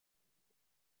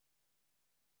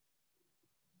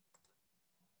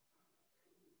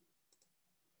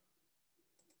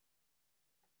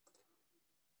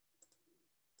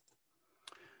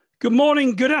Good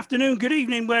morning, good afternoon, good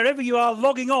evening, wherever you are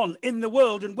logging on in the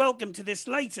world, and welcome to this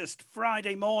latest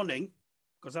Friday morning,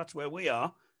 because that's where we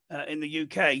are in the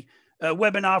UK,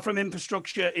 webinar from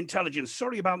Infrastructure Intelligence.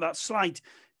 Sorry about that slight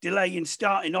delay in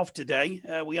starting off today.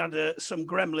 We had some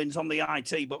gremlins on the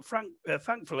IT, but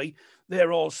thankfully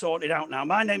they're all sorted out now.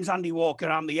 My name's Andy Walker.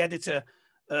 I'm the editor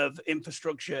of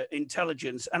Infrastructure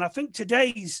Intelligence, and I think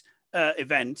today's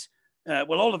event,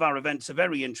 well, all of our events are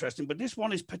very interesting, but this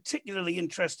one is particularly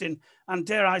interesting and,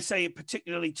 dare I say it,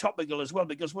 particularly topical as well,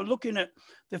 because we're looking at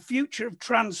the future of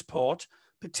transport,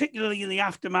 particularly in the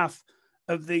aftermath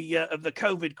of the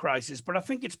COVID crisis. But I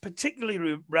think it's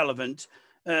particularly relevant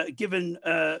given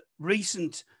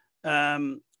recent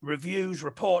reviews,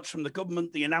 reports from the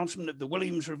government, the announcement of the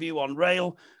Williams Review on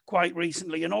rail quite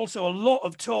recently, and also a lot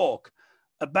of talk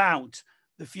about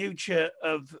the future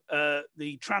of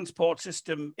the transport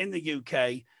system in the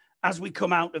UK as we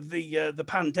come out of the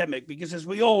pandemic. Because as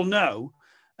we all know,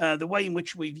 the way in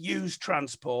which we've used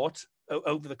transport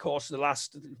over the course of the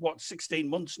last, 16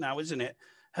 months now, isn't it,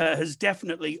 has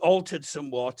definitely altered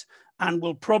somewhat and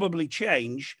will probably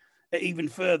change even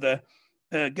further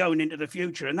going into the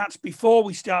future. And that's before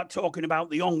we start talking about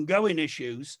the ongoing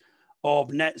issues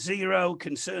of net zero,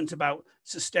 concerns about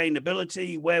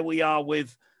sustainability, where we are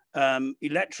with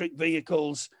electric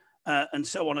vehicles, and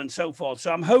so on and so forth.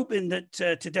 So I'm hoping that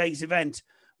today's event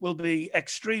will be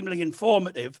extremely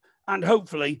informative and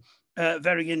hopefully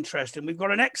very interesting. We've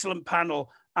got an excellent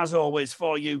panel, as always,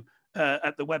 for you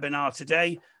at the webinar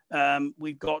today.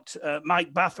 We've got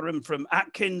Mike Bathurham from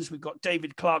Atkins. We've got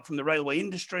David Clark from the Railway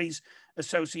Industry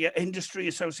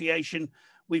Association.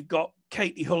 We've got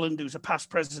Katie Hulland, who's a past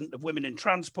president of Women in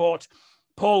Transport.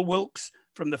 Paul Wilkes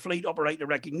from the Fleet Operator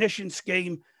Recognition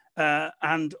Scheme.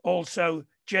 And also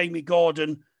Jamie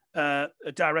Gordon,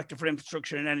 Director for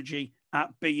Infrastructure and Energy at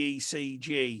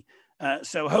BECG.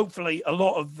 So hopefully a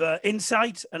lot of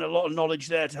insight and a lot of knowledge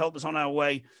there to help us on our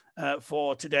way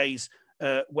for today's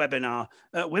webinar.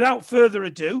 Without further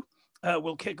ado,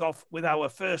 we'll kick off with our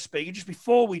first speaker. Just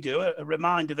before we do, a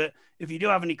reminder that if you do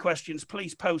have any questions,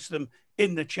 please post them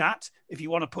in the chat. If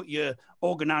you want to put your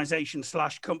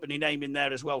organisation/company name in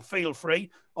there as well, feel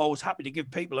free. Always happy to give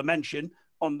people a mention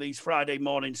on these Friday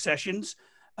morning sessions.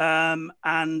 And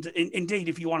indeed,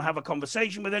 if you want to have a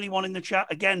conversation with anyone in the chat,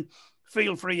 again,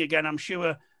 feel free. Again, I'm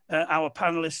sure our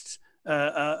panelists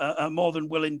are more than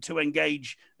willing to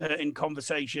engage in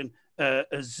conversation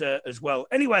as well.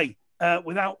 Anyway,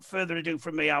 without further ado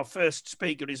from me, our first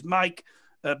speaker is Mike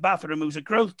Bathurham, who's a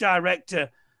growth director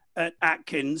at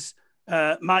Atkins.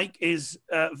 Mike is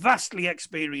vastly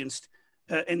experienced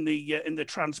in the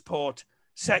transport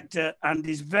sector and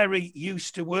is very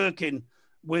used to working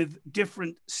with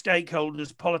different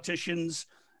stakeholders, politicians,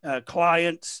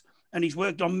 clients, and he's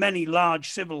worked on many large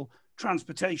civil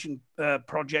transportation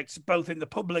projects, both in the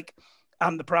public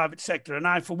and the private sector. And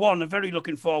I, for one, am very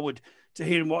looking forward to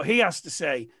hearing what he has to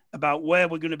say about where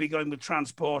we're going to be going with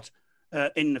transport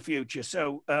in the future.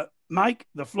 So, Mike,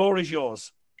 the floor is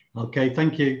yours. Okay,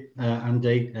 thank you,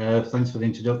 Andy. Thanks for the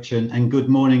introduction, and good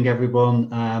morning, everyone,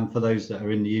 for those that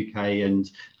are in the UK, and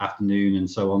afternoon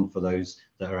and so on for those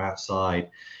that are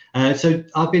outside. So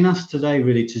I've been asked today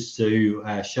really just to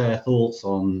share thoughts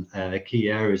on key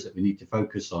areas that we need to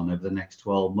focus on over the next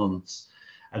 12 months.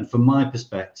 And from my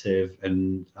perspective,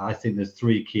 and I think the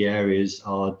three key areas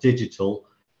are digital,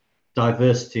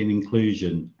 diversity and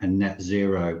inclusion, and net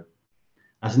zero.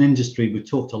 As an industry, we've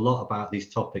talked a lot about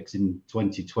these topics in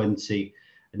 2020.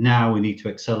 And now we need to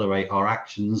accelerate our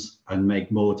actions and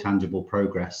make more tangible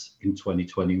progress in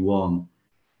 2021.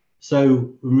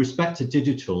 So in respect to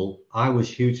digital, I was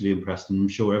hugely impressed, and I'm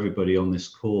sure everybody on this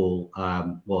call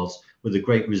was, with the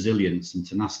great resilience and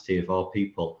tenacity of our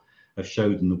people have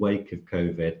showed in the wake of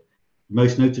COVID.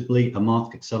 Most notably, a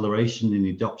marked acceleration in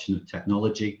the adoption of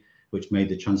technology, which made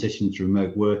the transition to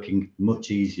remote working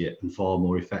much easier and far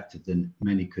more effective than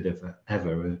many could have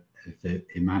ever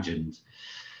imagined.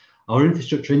 Our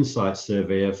Infrastructure Insights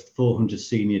survey of 400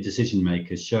 senior decision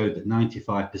makers showed that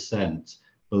 95%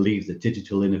 believe that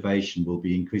digital innovation will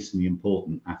be increasingly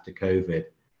important after COVID,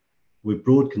 with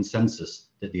broad consensus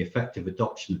that the effective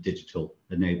adoption of digital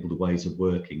enabled ways of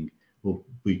working will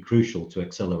be crucial to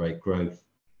accelerate growth.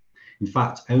 In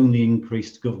fact, only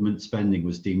increased government spending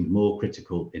was deemed more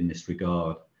critical in this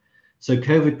regard. So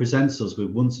COVID presents us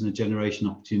with once-in-a-generation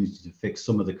opportunity to fix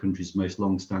some of the country's most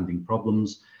long-standing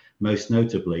problems, most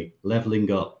notably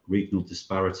levelling up regional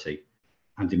disparity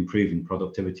and improving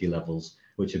productivity levels,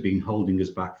 which have been holding us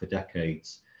back for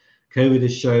decades. COVID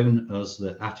has shown us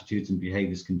that attitudes and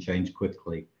behaviours can change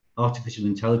quickly. Artificial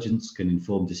intelligence can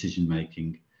inform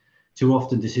decision-making. Too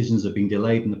often decisions have been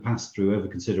delayed in the past through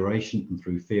over-consideration and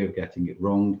through fear of getting it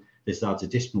wrong. This adds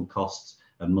additional costs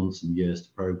and months and years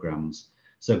to programs.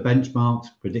 So benchmarks,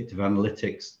 predictive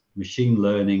analytics, machine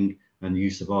learning, and the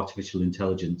use of artificial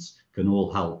intelligence can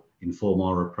all help inform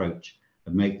our approach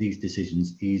and make these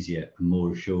decisions easier and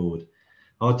more assured.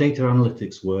 Our data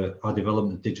analytics work, our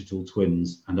development of digital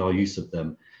twins, and our use of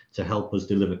them to help us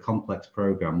deliver complex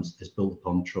programs is built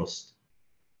upon trust.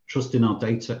 Trust in our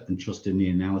data and trust in the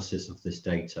analysis of this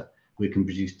data. We can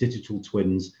produce digital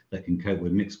twins that can cope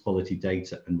with mixed quality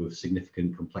data and with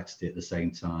significant complexity at the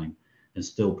same time, and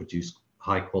still produce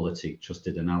high quality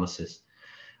trusted analysis.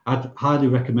 I'd highly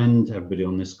recommend everybody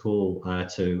on this call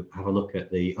to have a look at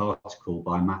the article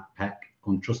by Matt Peck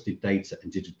on trusted data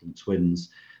and digital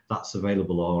twins. That's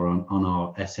available on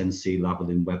our SNC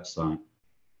Labeling website.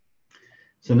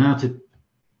 So now to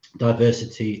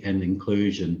diversity and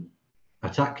inclusion.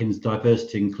 At Atkins,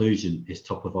 diversity and inclusion is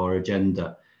top of our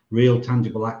agenda. Real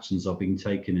tangible actions are being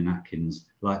taken in Atkins,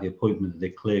 like the appointment of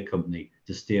the Clear Company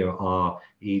to steer our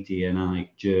ED&I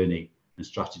journey and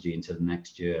strategy into the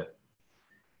next year.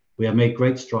 We have made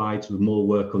great strides with more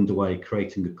work underway,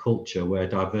 creating a culture where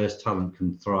diverse talent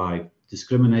can thrive.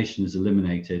 Discrimination is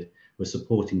eliminated. We're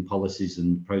supporting policies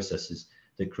and processes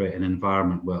that create an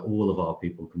environment where all of our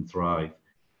people can thrive.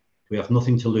 We have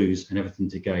nothing to lose and everything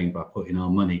to gain by putting our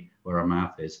money where our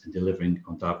mouth is and delivering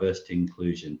on diversity and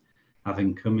inclusion.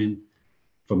 Having come in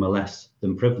from a less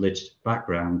than privileged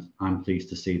background, I'm pleased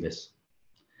to see this.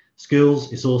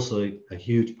 Skills is also a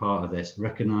huge part of this,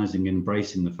 recognizing and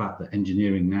embracing the fact that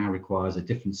engineering now requires a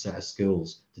different set of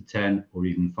skills to 10 or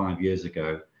even 5 years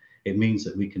ago. It means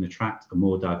that we can attract a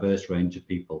more diverse range of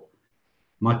people.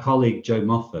 My colleague Joe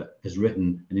Moffat has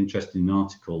written an interesting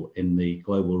article in the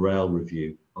Global Rail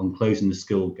Review on closing the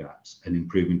skill gaps and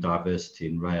improving diversity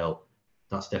in rail.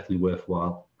 That's definitely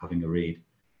worthwhile having a read.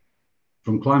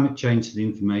 From climate change to the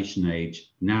information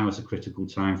age, now is a critical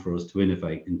time for us to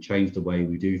innovate and change the way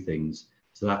we do things.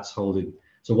 So what's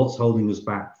holding us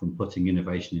back from putting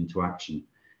innovation into action?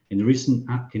 In the recent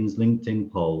Atkins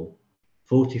LinkedIn poll,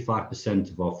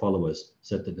 45% of our followers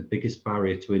said that the biggest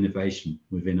barrier to innovation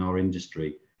within our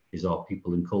industry is our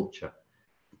people and culture.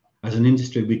 As an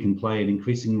industry, we can play an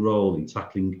increasing role in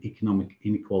tackling economic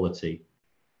inequality.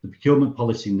 The Procurement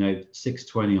Policy Note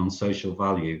 620 on social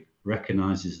value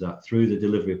recognises that through the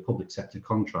delivery of public sector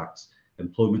contracts,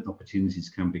 employment opportunities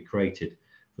can be created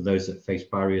for those that face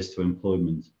barriers to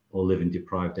employment or live in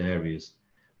deprived areas.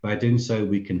 By doing so,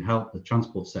 we can help the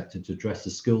transport sector to address the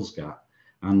skills gap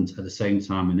and at the same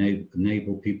time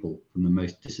enable people from the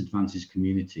most disadvantaged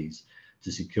communities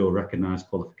to secure recognised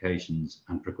qualifications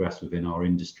and progress within our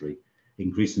industry,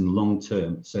 increasing the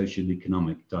long-term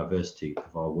socio-economic diversity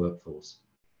of our workforce.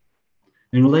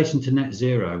 In relation to net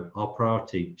zero, our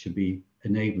priority should be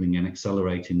enabling and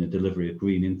accelerating the delivery of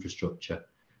green infrastructure.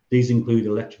 These include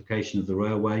electrification of the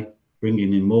railway,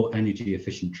 bringing in more energy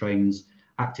efficient trains,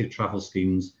 active travel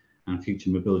schemes, and future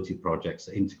mobility projects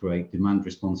that integrate demand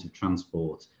responsive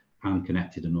transport and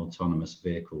connected and autonomous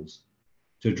vehicles.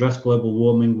 To address global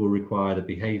warming will require the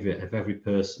behaviour of every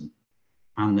person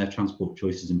and their transport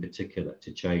choices in particular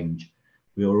to change.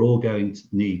 We are all going to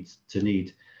need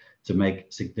to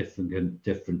make significant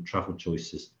different travel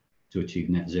choices to achieve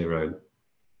net zero.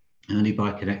 Only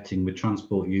by connecting with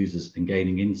transport users and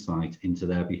gaining insight into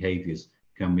their behaviours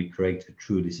can we create a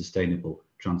truly sustainable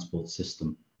transport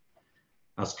system.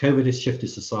 As COVID has shifted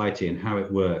society and how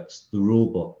it works, the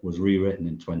rulebook was rewritten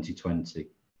in 2020.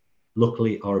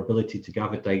 Luckily, our ability to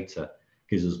gather data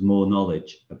gives us more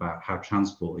knowledge about how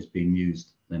transport is being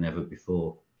used than ever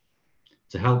before.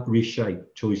 To help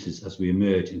reshape choices as we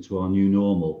emerge into our new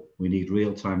normal, we need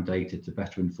real-time data to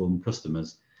better inform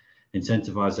customers.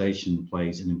 Incentivisation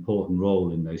plays an important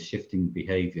role in those shifting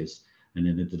behaviours and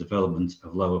in the development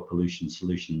of lower pollution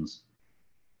solutions.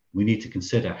 We need to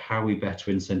consider how we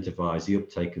better incentivise the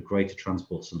uptake of greater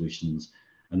transport solutions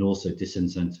and also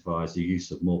disincentivise the use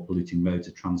of more polluting modes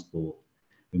of transport.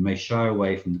 We may shy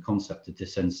away from the concept of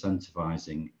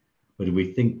disincentivising, but if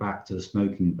we think back to the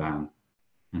smoking ban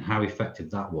and how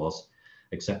effective that was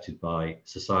accepted by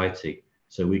society,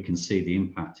 so we can see the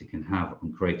impact it can have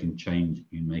on creating change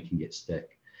in making it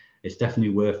stick. It's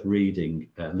definitely worth reading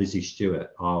Lizzie Stewart,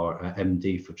 our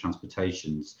MD for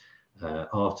Transportation's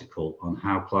article on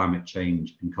how climate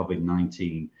change and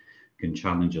COVID-19 can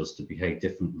challenge us to behave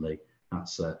differently.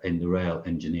 That's in the Rail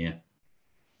Engineer.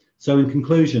 So in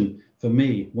conclusion, for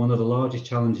me, one of the largest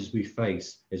challenges we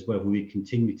face is whether we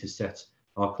continue to set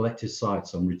our collective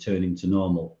sights on returning to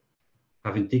normal.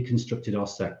 Having deconstructed our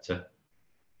sector,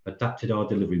 adapted our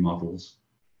delivery models,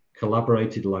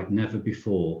 collaborated like never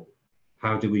before,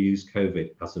 how do we use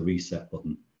COVID as a reset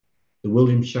button? The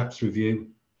Williams-Shapps review,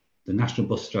 the National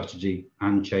Bus Strategy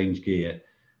and Change Gear,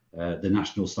 the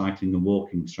National Cycling and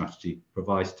Walking Strategy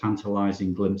provides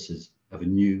tantalising glimpses of a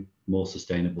new, more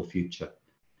sustainable future.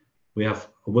 We have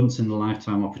a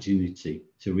once-in-a-lifetime opportunity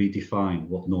to redefine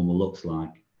what normal looks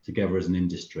like together as an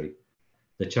industry,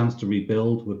 the chance to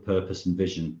rebuild with purpose and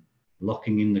vision,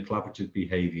 locking in the collaborative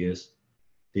behaviours,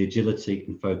 the agility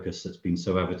and focus that's been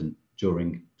so evident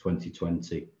during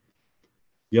 2020.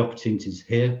 The opportunities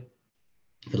here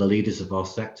for the leaders of our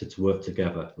sector to work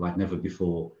together like never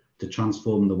before to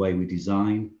transform the way we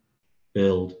design,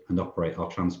 build and operate our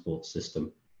transport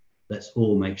system. Let's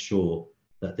all make sure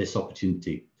that this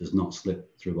opportunity does not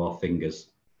slip through our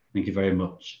fingers. Thank you very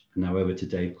much. And now over to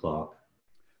Dave Clark.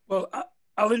 Well,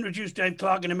 I'll introduce Dave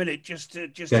Clark in a minute. Just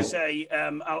to say,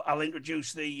 I'll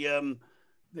introduce the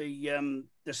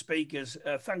speakers.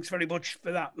 Thanks very much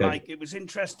for that, Mike. It was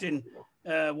interesting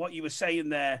what you were saying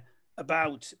there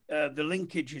about the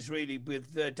linkages really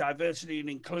with diversity and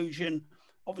inclusion.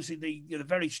 Obviously, the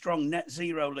very strong net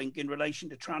zero link in relation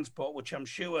to transport, which I'm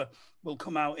sure will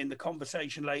come out in the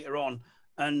conversation later on.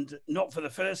 And not for the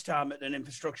first time at an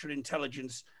infrastructure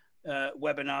intelligence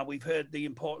webinar, we've heard the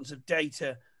importance of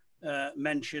data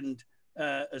mentioned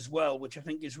as well, which I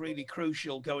think is really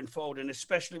crucial going forward. And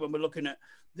especially when we're looking at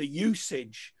the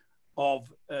usage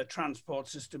of transport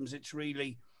systems, it's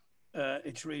really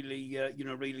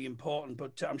really important.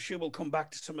 But I'm sure we'll come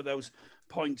back to some of those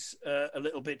points a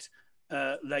little bit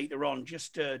later on.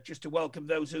 Just to welcome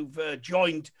those who've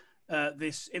joined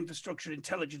this infrastructure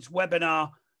intelligence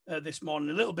webinar this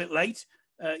morning a little bit late.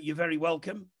 You're very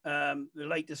welcome. The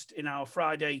latest in our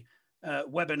Friday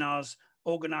webinars,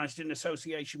 organised in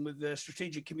association with the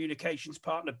strategic communications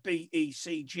partner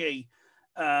BECG,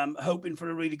 hoping for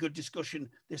a really good discussion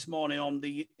this morning on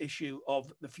the issue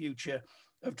of the future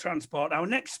of transport. Our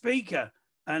next speaker,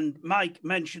 and Mike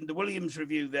mentioned the Williams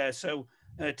review there, so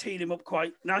teeing him up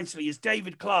quite nicely, is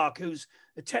David Clark, who's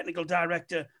a technical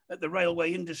director at the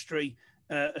Railway Industry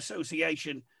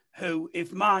Association, who,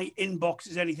 if my inbox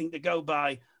is anything to go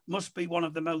by, must be one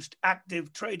of the most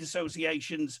active trade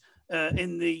associations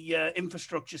in the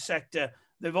infrastructure sector.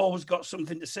 They've always got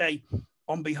something to say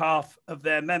on behalf of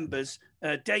their members.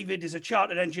 David is a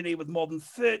chartered engineer with more than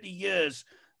 30 years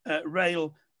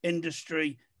rail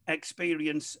industry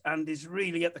experience and is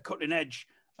really at the cutting edge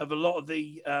of a lot of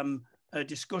the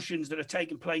discussions that are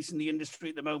taking place in the industry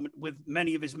at the moment with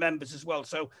many of his members as well.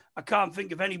 So I can't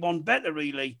think of anyone better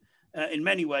really in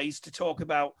many ways to talk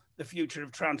about the future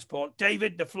of transport.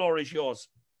 David, the floor is yours.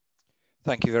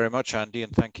 Thank you very much, Andy,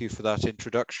 and thank you for that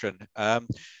introduction.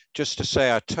 Just to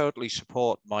say, I totally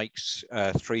support Mike's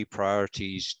three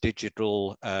priorities: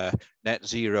 digital, net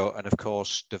zero, and of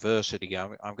course, diversity.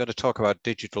 I'm going to talk about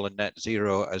digital and net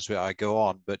zero as I go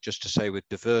on, but just to say with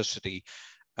diversity,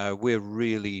 we're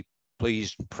really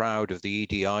pleased and proud of the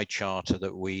EDI charter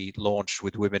that we launched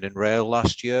with Women in Rail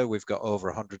last year. We've got over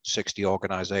 160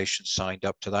 organisations signed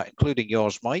up to that, including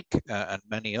yours, Mike, and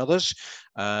many others.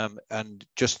 And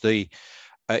just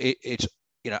it's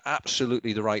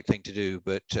absolutely the right thing to do,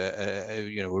 but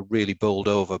we're really bowled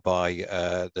over by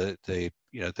the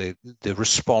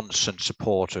response and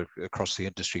support across the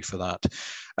industry for that.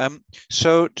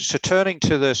 So turning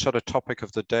to the sort of topic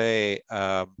of the day.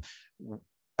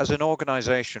 As an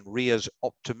organisation, RIA's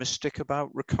optimistic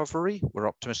about recovery. We're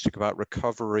optimistic about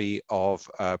recovery of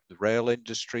the rail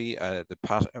industry,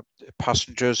 the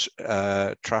passengers,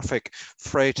 traffic.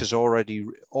 Freight has already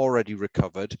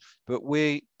recovered, but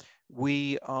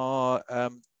we are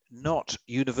not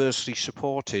universally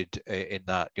supported in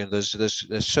that. There's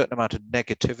a certain amount of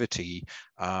negativity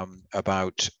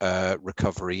about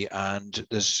recovery, and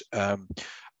there's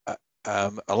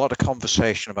a lot of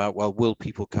conversation about, well, will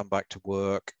people come back to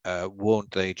work?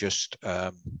 Won't they just,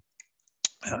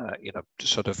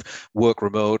 sort of work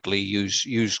remotely,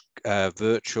 use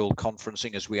virtual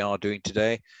conferencing as we are doing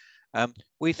today?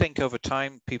 We think over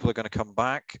time people are going to come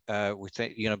back. We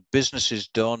think business is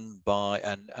done by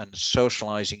and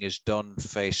socializing is done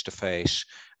face to face,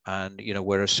 and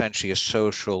we're essentially a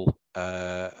social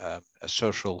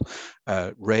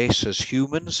race as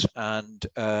humans, and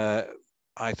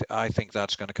I think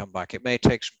that's going to come back. It may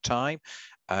take some time.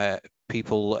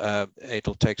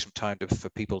 It'll take some time for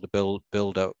people to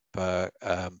build up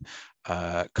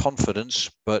confidence.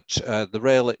 But the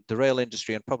rail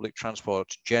industry and public transport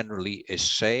generally is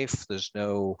safe. There's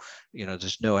no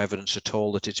evidence at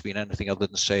all that it's been anything other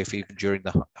than safe, even during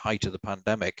the height of the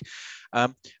pandemic.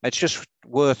 It's just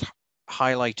worth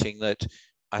highlighting that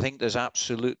I think there's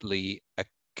absolutely a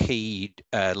key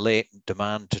latent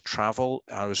demand to travel.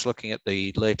 I was looking at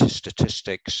the latest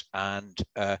statistics, and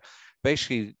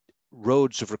basically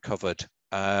roads have recovered.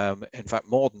 In fact,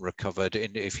 more than recovered.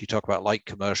 If you talk about light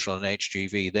commercial and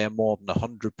HGV, they're more than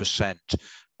 100%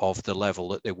 of the level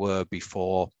that they were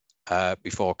before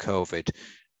COVID.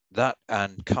 That,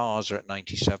 and cars are at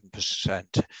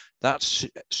 97%. That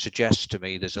suggests to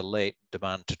me there's a latent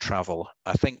demand to travel.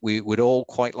 I think we would all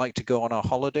quite like to go on our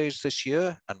holidays this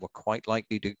year, and we're quite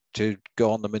likely to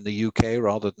go on them in the UK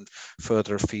rather than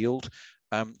further afield.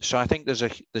 So I think there's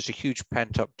a huge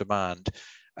pent-up demand.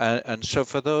 And so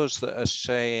for those that are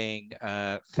saying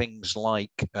things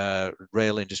like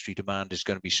rail industry demand is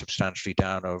going to be substantially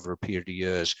down over a period of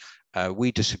years,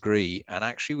 we disagree. And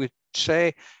actually we'd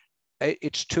say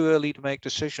it's too early to make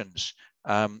decisions.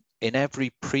 In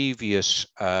every previous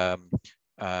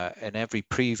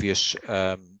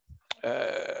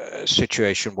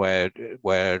situation where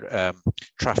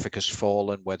traffic has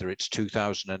fallen, whether it's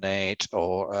 2008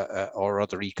 or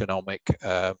other economic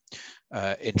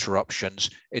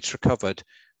interruptions, it's recovered.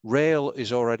 Rail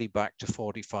is already back to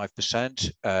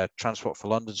 45%, Transport for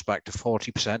London's back to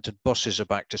 40%, and buses are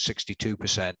back to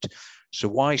 62%. So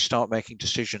why start making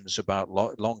decisions about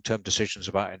long-term decisions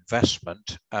about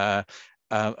investment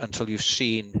until you've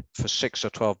seen for 6 or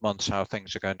 12 months how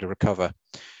things are going to recover?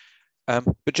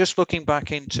 But just looking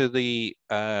back into the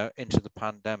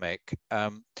pandemic,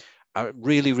 I'm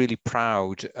really, really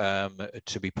proud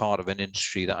to be part of an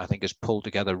industry that I think has pulled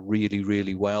together really,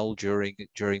 really well during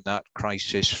that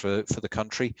crisis for the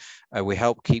country. We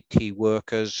helped keep key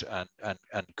workers and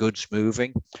goods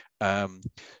moving.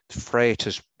 Freight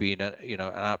has been an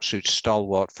absolute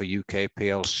stalwart for UK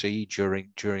PLC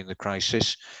during the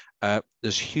crisis.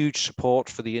 There's huge support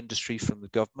for the industry from the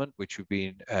government, which we've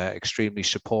been extremely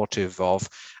supportive of,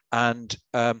 and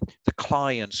the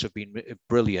clients have been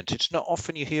brilliant. It's not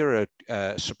often you hear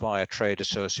a supplier trade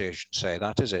association say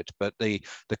that, is it? But the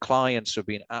clients have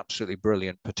been absolutely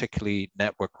brilliant, particularly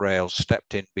Network Rail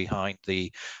stepped in behind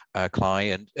the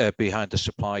behind the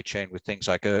supply chain with things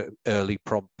like early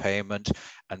prompt payment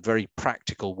and very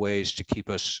practical ways to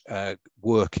keep us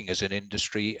working as an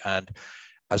industry. And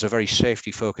as a very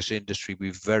safety-focused industry,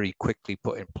 we've very quickly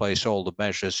put in place all the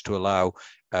measures to allow,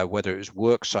 whether it was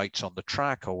work sites on the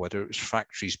track or whether it was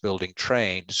factories building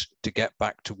trains, to get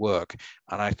back to work.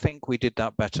 And I think we did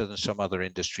that better than some other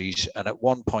industries. And at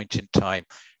one point in time,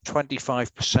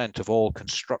 25% of all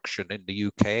construction in the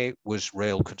UK was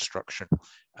rail construction,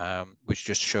 which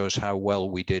just shows how well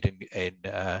we did in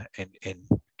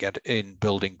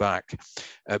building back,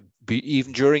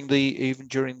 even during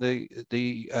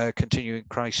the continuing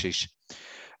crisis.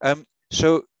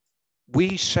 So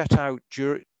we set out,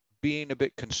 being a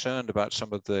bit concerned about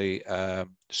some of the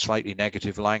slightly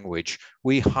negative language,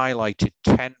 we highlighted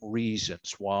 10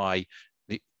 reasons why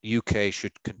the UK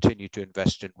should continue to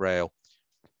invest in rail.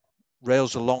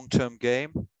 Rail's a long-term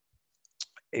game.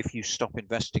 If you stop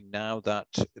investing now, that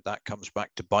comes back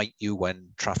to bite you when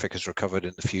traffic has recovered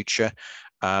in the future.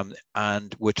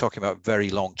 And we're talking about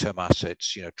very long-term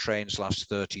assets. Trains last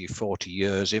 30, 40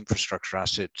 years, infrastructure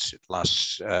assets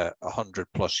last 100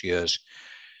 plus years.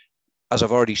 As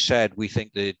I've already said, we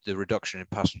think the reduction in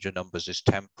passenger numbers is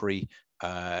temporary.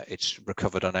 It's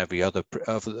recovered on every other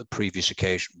previous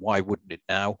occasion. Why wouldn't it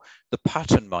now? The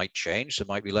pattern might change. There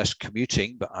might be less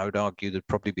commuting, but I would argue there'd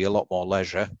probably be a lot more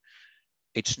leisure.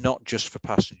 It's not just for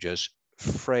passengers.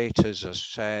 Freight, as I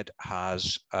said,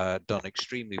 has done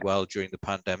extremely well during the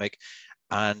pandemic.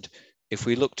 And if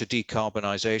we look to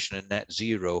decarbonisation and net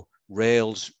zero,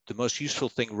 the most useful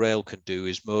thing rail can do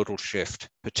is modal shift,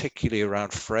 particularly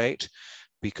around freight,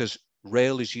 because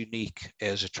rail is unique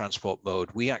as a transport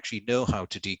mode. We actually know how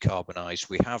to decarbonise.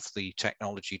 We have the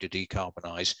technology to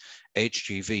decarbonise.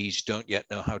 HGVs don't yet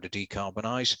know how to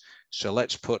decarbonise. So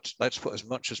let's put as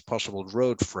much as possible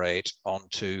road freight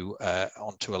onto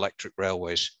electric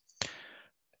railways.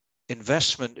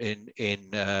 Investment in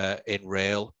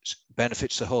rail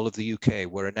benefits the whole of the UK.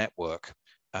 We're a network.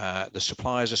 The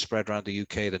suppliers are spread around the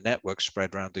UK, the network's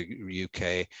spread around the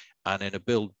UK, and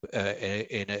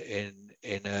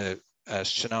in a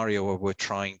scenario where we're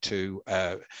trying to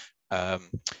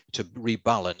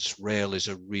rebalance, rail is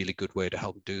a really good way to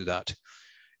help do that.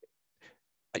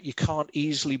 You can't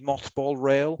easily mothball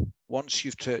rail once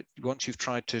you've tried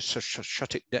to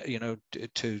shut it,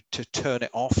 to turn it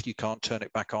off. You can't turn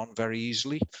it back on very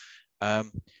easily.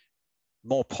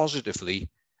 More positively,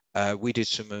 we did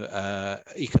some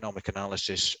economic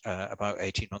analysis about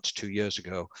 18 months, 2 years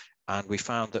ago, and we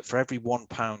found that for every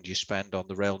 £1 you spend on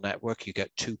the rail network, you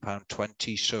get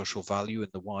 £2.20 social value in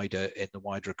the wider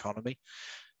economy.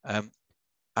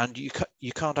 And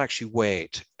you can't actually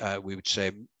wait. We would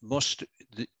say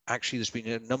actually there's been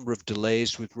a number of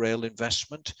delays with rail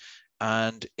investment.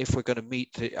 And if we're going to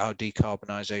meet our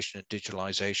decarbonisation and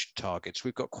digitalisation targets,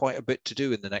 we've got quite a bit to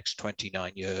do in the next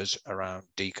 29 years around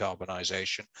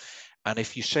decarbonisation. And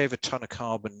if you save a ton of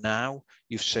carbon now,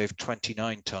 you've saved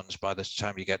 29 tons by the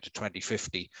time you get to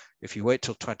 2050. If you wait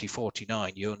till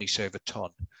 2049, you only save a ton.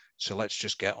 So let's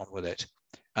just get on with it.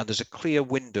 And there's a clear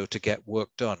window to get work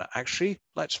done. Actually,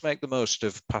 let's make the most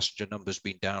of passenger numbers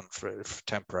being down for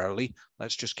temporarily.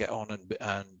 Let's just get on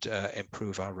and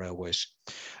improve our railways.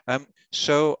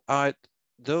 So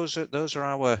those are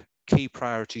our key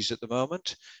priorities at the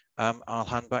moment. I'll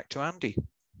hand back to Andy.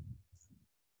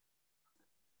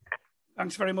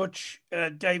 Thanks very much,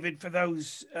 David, for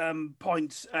those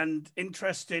points, and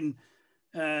interesting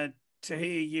to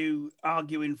hear you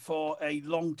arguing for a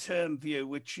long-term view,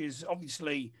 which is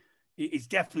obviously is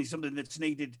definitely something that's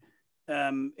needed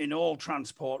in all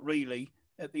transport, really,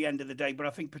 at the end of the day. But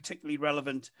I think particularly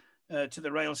relevant to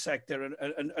the rail sector,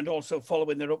 and also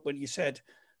following that up when you said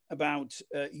about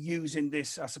using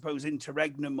this, I suppose,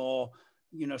 interregnum or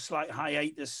slight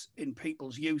hiatus in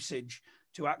people's usage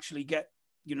to actually get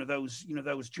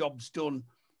those jobs done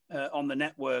on the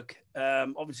network.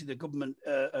 Obviously, the government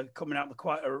are coming out with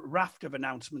quite a raft of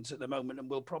announcements at the moment, and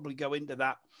we'll probably go into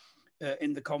that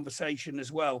in the conversation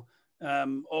as well.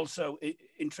 Also,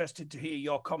 interested to hear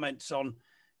your comments on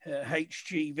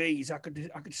HGVs. I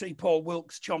could see Paul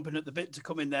Wilkes chomping at the bit to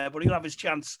come in there, but he'll have his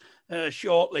chance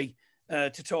shortly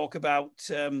to talk about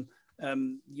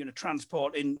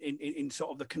transport in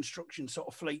sort of the construction sort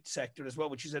of fleet sector as well,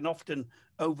 which is an often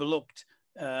overlooked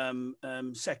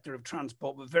sector of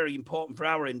transport, but very important for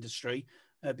our industry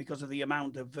because of the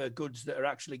amount of goods that are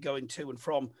actually going to and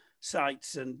from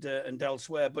sites and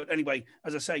elsewhere. But anyway,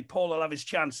 as I say, Paul will have his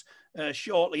chance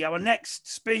shortly. Our next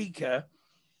speaker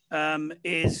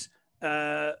is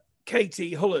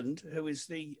Katie Hulland, who is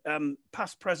the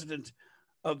past president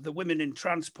of the Women in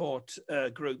Transport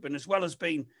group, and as well as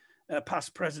being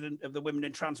past president of the Women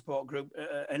in Transport group,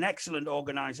 an excellent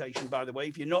organisation, by the way.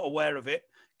 If you're not aware of it,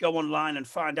 go online and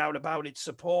find out about it,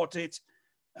 support it,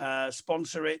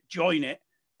 sponsor it, join it.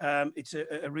 It's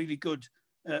a really good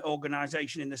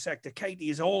organisation in the sector. Katie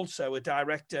is also a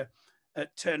director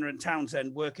at Turner and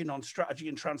Townsend, working on strategy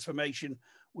and transformation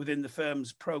within the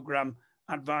firm's programme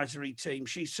advisory team.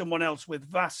 She's someone else with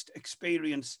vast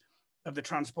experience of the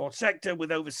transport sector,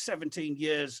 with over 17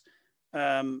 years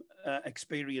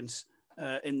experience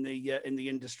in the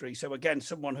industry. So again,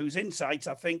 someone whose insights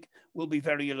I think will be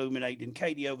very illuminating.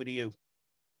 Katie, over to you.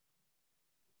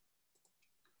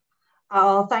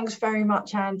 Oh, thanks very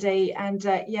much, Andy. And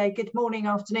yeah, good morning,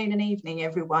 afternoon and evening,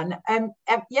 everyone.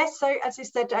 Yes, so as I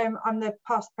said, I'm the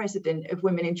past president of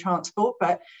Women in Transport,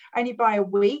 but only by a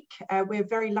week. We're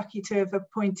very lucky to have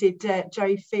appointed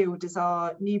Jo Field as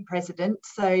our new president.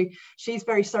 So she's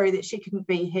very sorry that she couldn't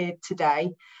be here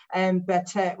today.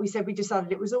 But we said we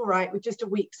decided it was all right with just a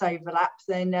week's overlap.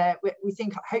 Then we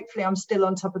think hopefully I'm still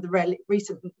on top of the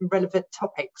recent relevant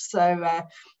topics. So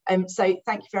so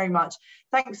thank you very much.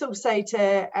 Thanks also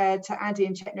to Andy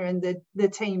and Chetna and the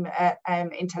team at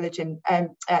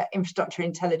Infrastructure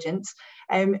Intelligence.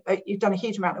 You've done a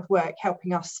huge amount of work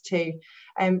helping us to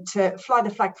fly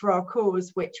the flag for our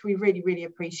cause, which we really, really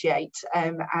appreciate,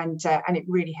 and it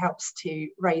really helps to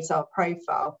raise our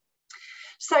profile.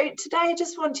 So today I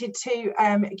just wanted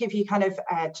to give you kind of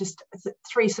just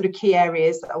three sort of key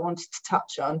areas that I wanted to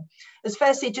touch on. As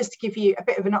firstly, just to give you a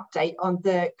bit of an update on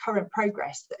the current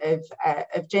progress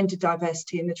of gender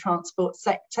diversity in the transport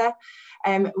sector.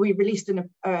 We released an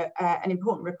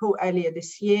important report earlier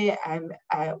this year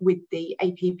with the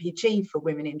BECG for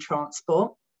Women in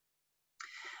Transport.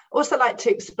 Also like to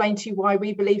explain to you why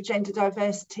we believe gender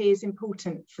diversity is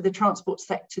important for the transport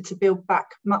sector to build back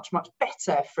much, much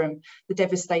better from the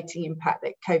devastating impact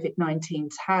that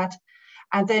COVID-19's had.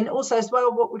 And then also as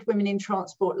well, what would Women in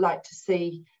Transport like to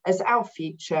see as our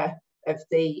future of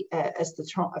the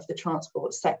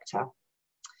transport sector?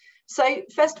 So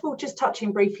first of all, just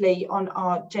touching briefly on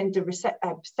our Gender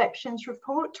Perceptions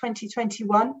Report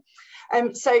 2021.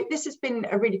 So this has been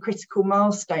a really critical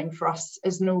milestone for us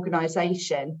as an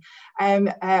organisation.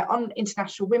 On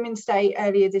International Women's Day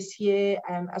earlier this year,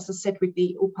 as I said, with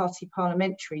the All-Party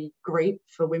Parliamentary Group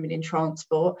for Women in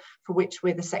Transport, for which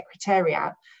we're the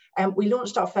Secretariat, we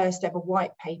launched our first ever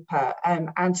white paper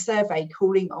and survey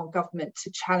calling on government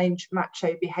to challenge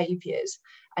macho behaviours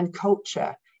and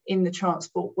culture in the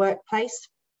transport workplace.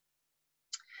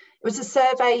 It was a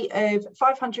survey of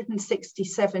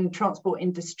 567 transport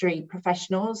industry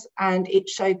professionals, and it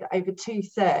showed that over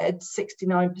 2/3,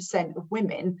 69% of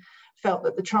women, felt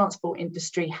that the transport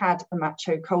industry had a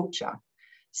macho culture.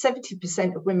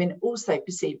 70% of women also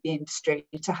perceived the industry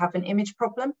to have an image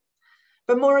problem.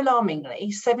 But more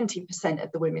alarmingly, 70%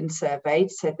 of the women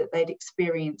surveyed said that they'd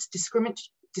experienced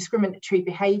discriminatory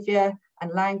behaviour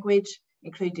and language,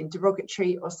 including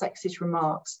derogatory or sexist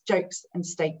remarks, jokes and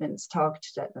statements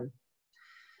targeted at them.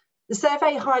 The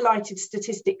survey highlighted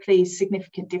statistically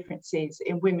significant differences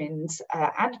in women's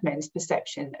and men's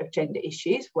perception of gender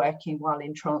issues working while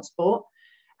in transport,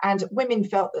 and women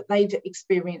felt that they'd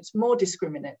experienced more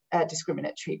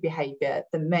discriminatory behaviour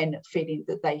than men, feeling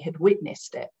that they had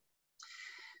witnessed it.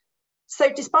 So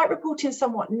despite reporting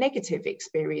somewhat negative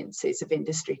experiences of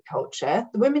industry culture,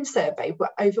 the women surveyed were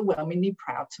overwhelmingly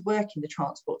proud to work in the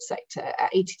transport sector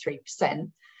at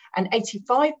 83%, and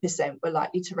 85% were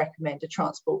likely to recommend a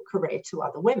transport career to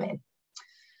other women.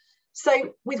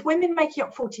 So with women making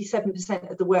up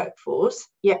 47% of the workforce,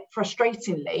 yet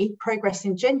frustratingly, progress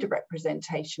in gender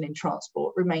representation in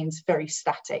transport remains very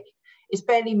static. It's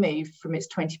barely moved from its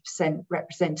 20%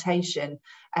 representation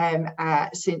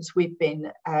since we've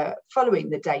been following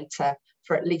the data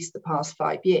for at least the past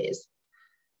 5 years.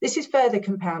 This is further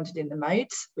compounded in the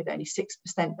modes, with only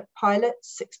 6% of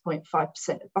pilots,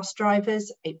 6.5% of bus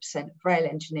drivers, 8% of rail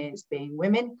engineers being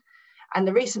women. And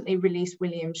the recently released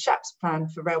William Schaap's plan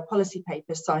for rail policy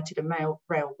paper cited a male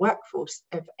rail workforce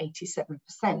of 87%.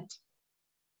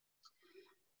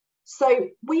 So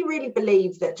we really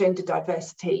believe that gender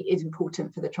diversity is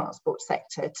important for the transport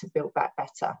sector to build back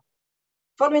better.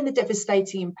 Following the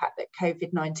devastating impact that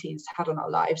COVID-19 has had on our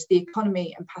lives, the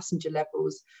economy and passenger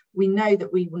levels, we know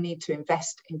that we will need to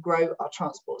invest and grow our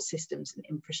transport systems and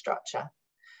infrastructure.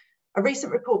 A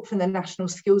recent report from the National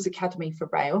Skills Academy for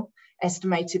Rail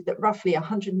estimated that roughly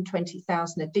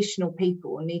 120,000 additional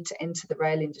people will need to enter the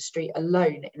rail industry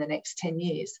alone in the next 10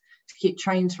 years to keep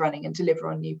trains running and deliver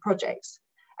on new projects.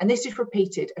 And this is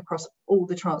repeated across all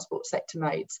the transport sector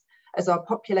modes as our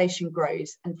population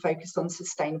grows and focus on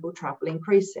sustainable travel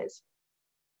increases.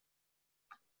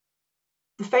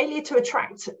 The failure to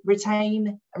attract,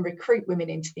 retain and recruit women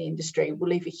into the industry will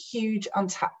leave a huge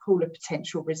untapped pool of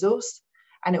potential resource,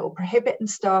 and it will prohibit and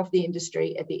starve the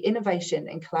industry of the innovation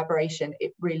and collaboration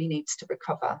it really needs to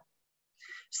recover.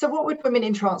 So what would women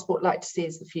in transport like to see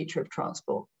as the future of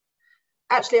transport?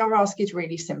 Actually, our ask is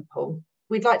really simple.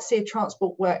 We'd like to see a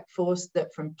transport workforce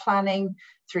that from planning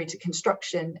through to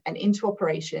construction and into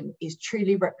operation is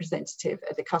truly representative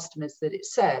of the customers that it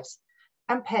serves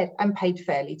and paid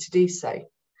fairly to do so.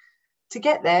 To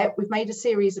get there, we've made a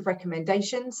series of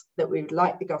recommendations that we would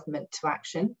like the government to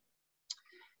action.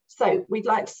 So we'd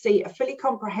like to see a fully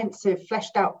comprehensive,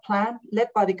 fleshed out plan led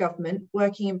by the government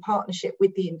working in partnership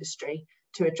with the industry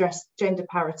to address gender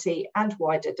parity and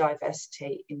wider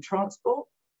diversity in transport.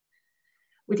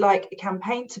 We'd like a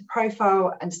campaign to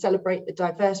profile and celebrate the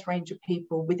diverse range of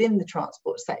people within the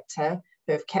transport sector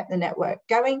who have kept the network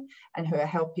going and who are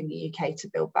helping the UK to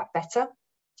build back better.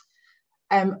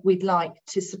 We'd like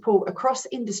to support a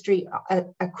cross-industry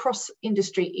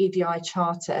EDI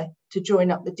charter to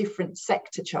join up the different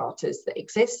sector charters that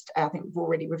exist. I think we've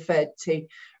already referred to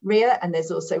RIA, and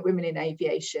there's also Women in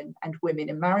Aviation and Women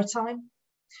in Maritime.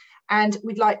 And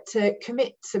we'd like to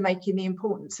commit to making the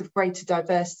importance of greater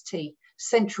diversity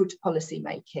central to policy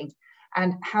making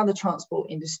and how the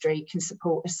transport industry can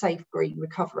support a safe green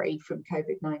recovery from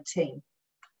COVID-19.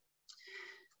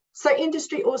 So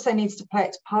industry also needs to play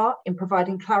its part in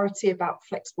providing clarity about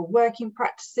flexible working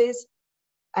practices,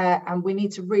 and we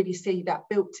need to really see that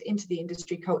built into the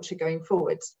industry culture going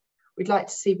forwards. We'd like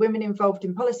to see women involved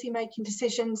in policy making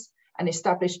decisions and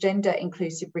establish gender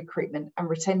inclusive recruitment and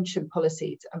retention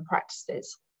policies and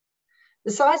practices.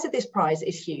 The size of this prize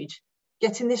is huge.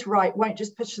 Getting this right won't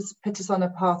just put us on a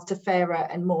path to fairer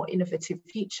and more innovative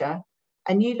future.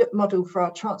 A new look model for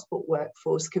our transport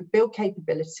workforce could build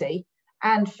capability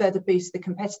and further boost the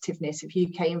competitiveness of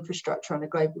UK infrastructure on a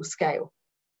global scale.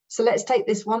 So let's take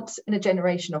this once in a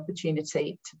generation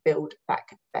opportunity to build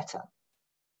back better.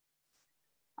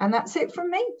 And that's it from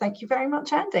me. Thank you very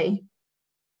much, Andy.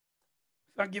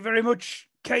 Thank you very much,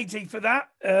 Katie, for that.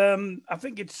 I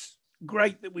think it's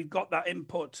great that we've got that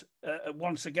input.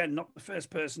 Once again, not the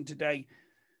first person today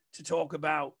to talk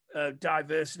about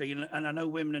diversity, and I know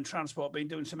Women in Transport have been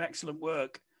doing some excellent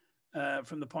work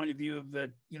from the point of view of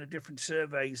the different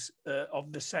surveys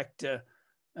of the sector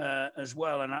as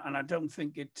well. And I don't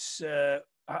think it's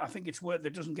I think it's work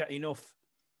that doesn't get enough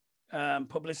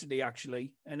publicity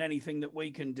actually, and anything that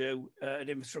we can do at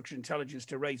Infrastructure Intelligence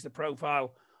to raise the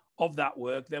profile of that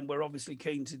work, then we're obviously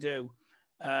keen to do.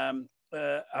 I'm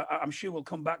sure we'll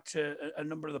come back to a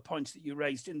number of the points that you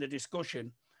raised in the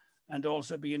discussion, and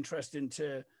also be interested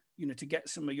to to get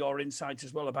some of your insights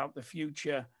as well about the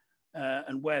future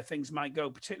and where things might go,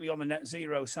 particularly on the net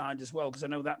zero side as well, because I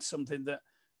know that's something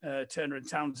that Turner and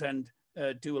Townsend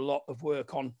do a lot of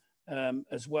work on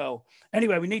as well.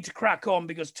 Anyway, we need to crack on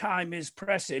because time is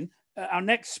pressing. Our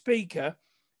next speaker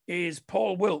is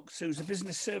Paul Wilkes, who's a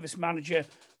business service manager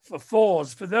for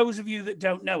FORS. For those of you that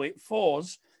don't know it,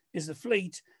 FORS is the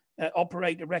Fleet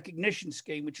Operator Recognition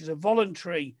Scheme, which is a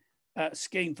voluntary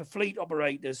scheme for fleet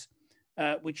operators,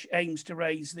 which aims to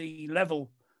raise the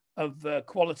level of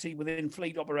quality within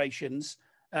fleet operations,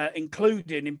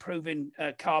 including improving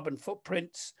carbon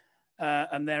footprints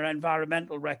and their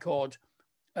environmental record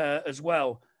as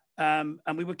well. And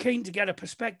we were keen to get a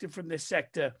perspective from this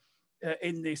sector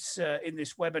in this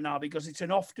webinar, because it's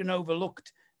an often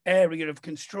overlooked area of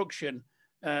construction,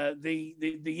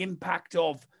 the impact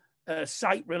of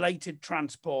site-related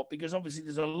transport, because obviously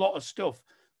there's a lot of stuff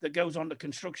that goes on to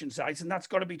construction sites, and that's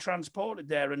got to be transported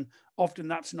there, and often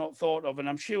that's not thought of. And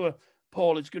I'm sure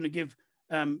Paul is going to give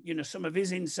some of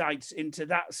his insights into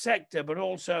that sector, but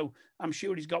also I'm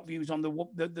sure he's got views on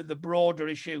the broader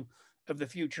issue of the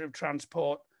future of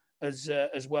transport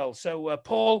as well. So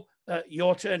Paul,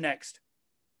 your turn next.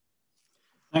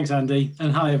 Thanks, Andy,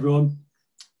 and hi everyone.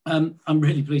 I'm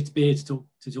really pleased to be here to talk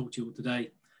to you all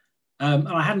today. And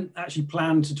I hadn't actually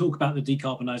planned to talk about the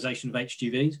decarbonisation of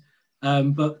HGVs,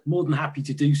 but more than happy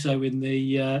to do so in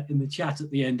the chat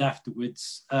at the end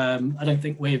afterwards. I don't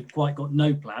think we've quite got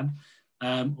no plan,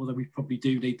 although we probably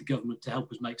do need the government to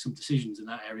help us make some decisions in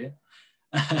that area.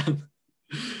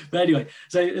 But anyway,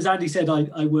 so as Andy said,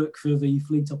 I work for the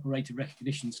Fleet Operator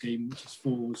Recognition Scheme, which is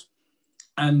FORS,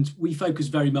 and we focus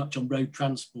very much on road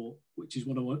transport, which is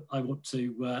what I want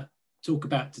to talk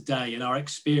about today, and our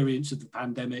experience of the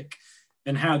pandemic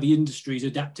and how the industry is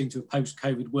adapting to a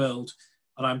post-COVID world.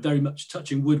 And I'm very much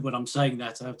touching wood when I'm saying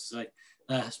that, I have to say,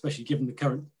 especially given the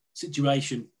current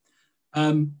situation.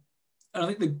 And I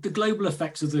think the global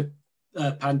effects of the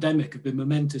pandemic have been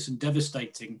momentous and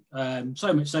devastating,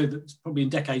 so much so that probably in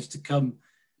decades to come,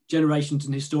 generations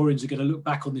and historians are going to look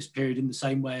back on this period in the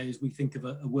same way as we think of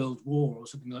a world war or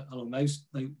something along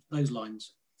those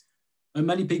lines. And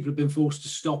many people have been forced to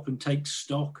stop and take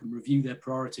stock and review their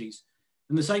priorities.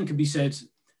 And the same can be said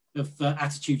of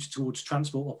attitudes towards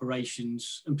transport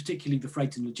operations, and particularly the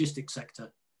freight and logistics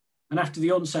sector. And after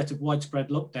the onset of widespread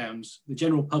lockdowns, the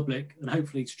general public, and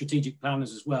hopefully strategic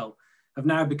planners as well, have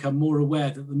now become more aware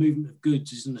that the movement of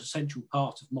goods is an essential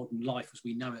part of modern life as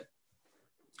we know it.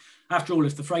 After all,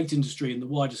 if the freight industry and the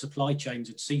wider supply chains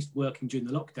had ceased working during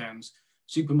the lockdowns,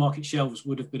 supermarket shelves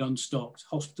would have been unstocked,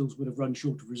 hospitals would have run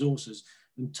short of resources,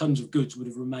 and tons of goods would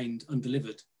have remained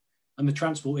undelivered. And the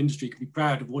transport industry can be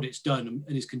proud of what it's done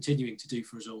and is continuing to do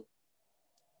for us all.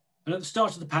 And at the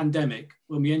start of the pandemic,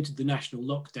 when we entered the national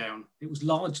lockdown, it was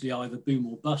largely either boom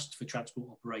or bust for transport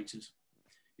operators.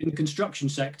 In the construction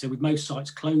sector, with most sites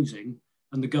closing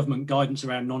and the government guidance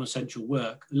around non-essential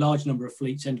work, a large number of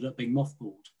fleets ended up being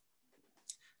mothballed.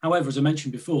 However, as I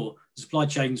mentioned before, the supply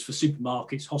chains for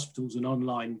supermarkets, hospitals and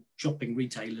online shopping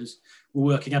retailers were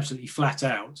working absolutely flat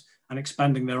out and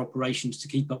expanding their operations to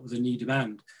keep up with the new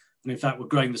demand. And in fact, were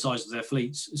growing the size of their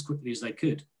fleets as quickly as they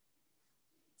could.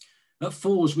 At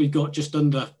FORS, we've got just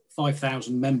under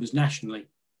 5,000 members nationally,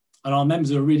 and our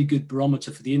members are a really good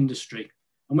barometer for the industry.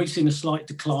 And we've seen a slight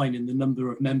decline in the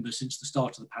number of members since the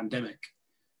start of the pandemic.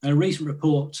 And a recent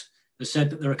report has said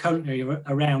that there are currently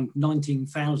around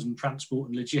 19,000 transport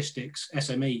and logistics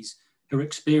SMEs who are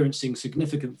experiencing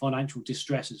significant financial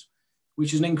distresses,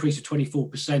 which is an increase of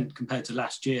 24% compared to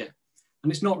last year.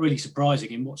 And it's not really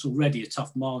surprising in what's already a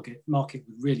tough market with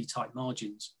really tight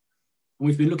margins. And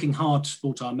we've been looking hard to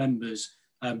support our members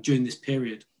during this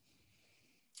period.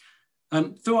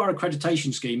 Through our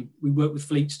accreditation scheme, we work with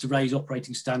fleets to raise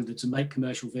operating standards and make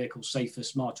commercial vehicles safer,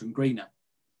 smarter and greener.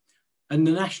 And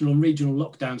the national and regional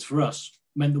lockdowns for us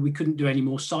meant that we couldn't do any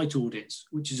more site audits,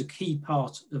 which is a key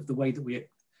part of the way that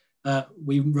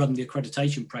we run the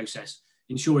accreditation process,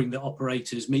 ensuring that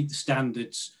operators meet the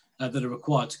standards that are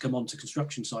required to come onto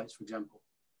construction sites, for example.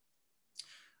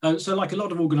 So like a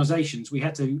lot of organisations, we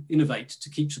had to innovate to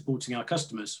keep supporting our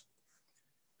customers.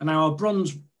 And our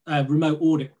bronze remote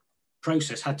audit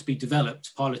process had to be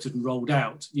developed, piloted and rolled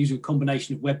out using a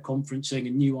combination of web conferencing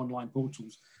and new online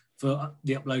portals for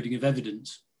the uploading of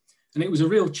evidence. And it was a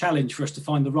real challenge for us to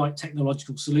find the right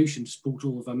technological solution to support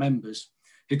all of our members,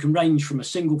 who can range from a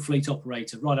single fleet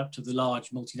operator right up to the large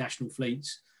multinational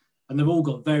fleets. And they've all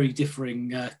got very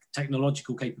differing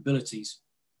technological capabilities.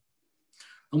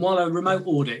 And while a remote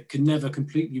audit can never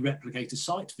completely replicate a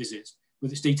site visit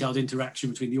with its detailed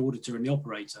interaction between the auditor and the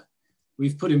operator,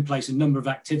 we've put in place a number of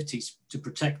activities to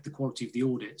protect the quality of the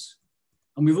audits.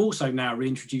 And we've also now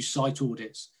reintroduced site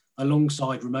audits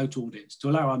alongside remote audits to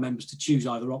allow our members to choose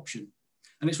either option.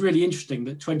 And it's really interesting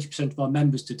that 20% of our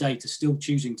members to date are still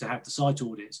choosing to have the site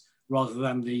audits rather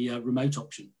than the remote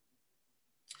option.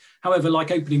 However,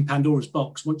 like opening Pandora's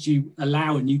box, once you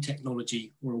allow a new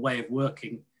technology or a way of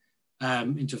working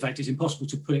into effect, it's impossible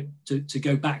to put it to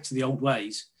go back to the old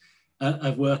ways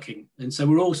of working. And so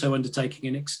we're also undertaking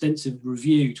an extensive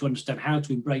review to understand how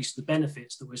to embrace the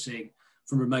benefits that we're seeing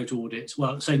from remote audits,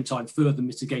 while at the same time further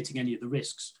mitigating any of the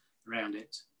risks around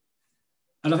it.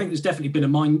 And I think there's definitely been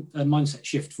a mindset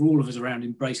shift for all of us around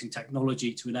embracing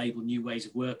technology to enable new ways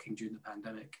of working during the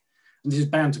pandemic. And this is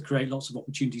bound to create lots of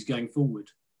opportunities going forward.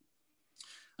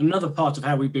 Another part of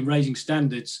how we've been raising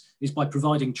standards is by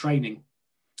providing training.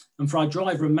 And for our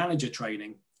driver and manager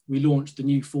training, we launched the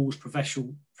new Falls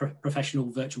professional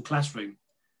virtual classroom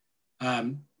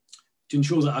to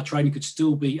ensure that our training could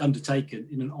still be undertaken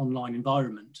in an online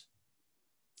environment.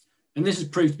 And this has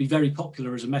proved to be very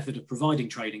popular as a method of providing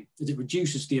training, as it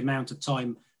reduces the amount of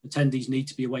time attendees need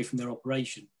to be away from their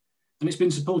operation. And it's been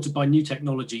supported by new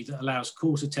technology that allows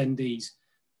course attendees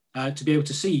to be able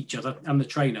to see each other and the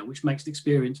trainer, which makes the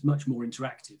experience much more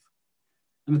interactive.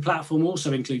 And the platform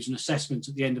also includes an assessment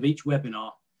at the end of each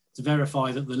webinar to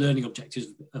verify that the learning objectives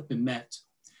have been met.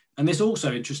 And this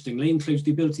also, interestingly, includes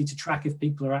the ability to track if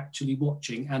people are actually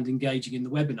watching and engaging in the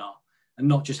webinar, and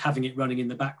not just having it running in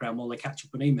the background while they catch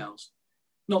up on emails.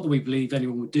 Not that we believe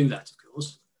anyone would do that, of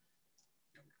course.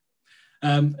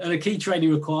 And a key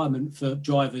training requirement for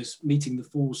drivers meeting the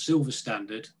Falls Silver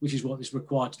standard, which is what is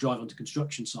required to drive onto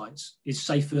construction sites, is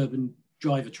safe urban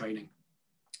driver training.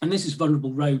 And this is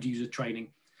vulnerable road user training,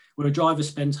 where a driver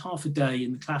spends half a day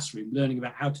in the classroom learning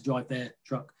about how to drive their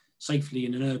truck safely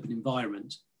in an urban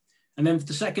environment. And then for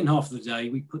the second half of the day,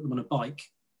 we put them on a bike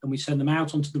and we send them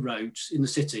out onto the roads in the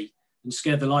city and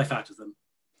scare the life out of them.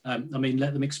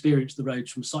 Let them experience the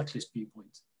roads from a cyclist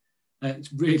viewpoint.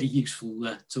 It's a really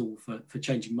useful tool for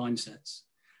changing mindsets.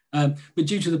 But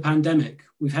due to the pandemic,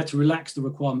 we've had to relax the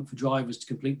requirement for drivers to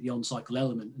complete the on-cycle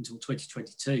element until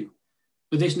 2022.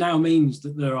 But this now means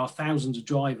that there are thousands of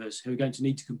drivers who are going to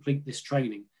need to complete this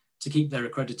training to keep their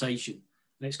accreditation.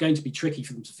 And it's going to be tricky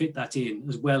for them to fit that in,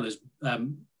 as well as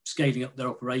scaling up their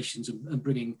operations and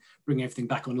bringing everything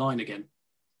back online again.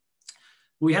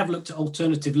 We have looked at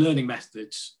alternative learning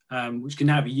methods, which can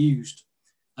now be used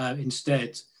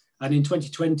instead. And in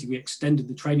 2020, we extended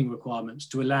the training requirements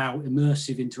to allow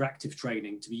immersive interactive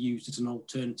training to be used as an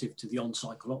alternative to the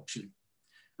on-cycle option.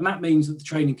 And that means that the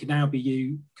training can now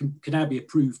be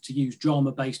approved to use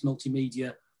drama-based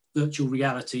multimedia, virtual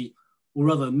reality,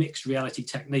 or other mixed reality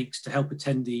techniques to help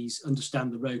attendees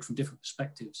understand the road from different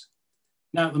perspectives.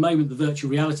 Now, at the moment, the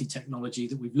virtual reality technology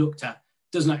that we've looked at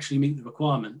doesn't actually meet the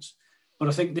requirements. But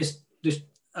I think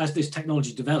as this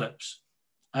technology develops,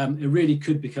 it really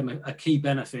could become a key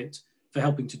benefit for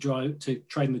helping to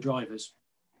train the drivers.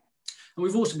 And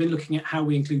we've also been looking at how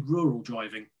we include rural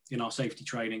driving in our safety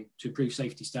training to improve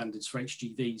safety standards for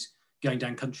HGVs going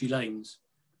down country lanes.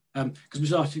 Because we're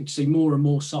starting to see more and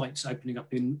more sites opening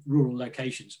up in rural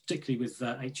locations, particularly with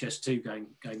HS2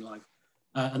 going live.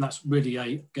 And that's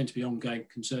really going to be an ongoing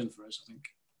concern for us, I think.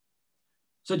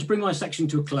 So to bring my section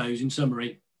to a close, in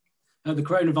summary, the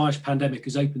coronavirus pandemic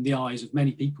has opened the eyes of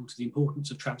many people to the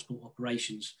importance of transport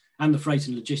operations and the freight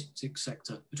and logistics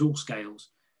sector at all scales,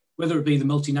 whether it be the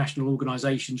multinational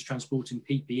organisations transporting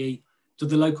PPE to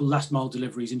the local last mile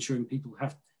deliveries, ensuring people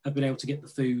have been able to get the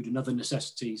food and other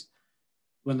necessities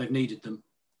when they've needed them.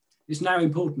 It's now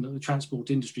important that the transport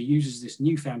industry uses this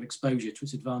newfound exposure to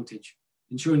its advantage,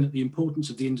 ensuring that the importance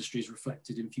of the industry is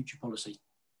reflected in future policy.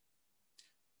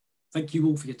 Thank you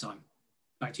all for your time.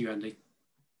 Back to you, Andy.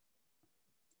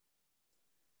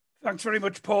 Thanks very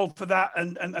much, Paul, for that.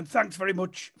 And thanks very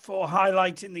much for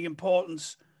highlighting the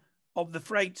importance of the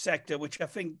freight sector, which I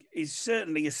think is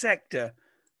certainly a sector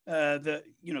that,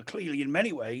 clearly in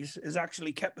many ways has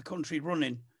actually kept the country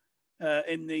running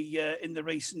in the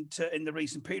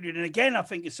recent period. And again, I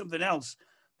think it's something else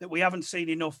that we haven't seen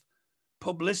enough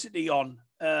publicity on,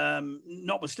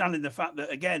 notwithstanding the fact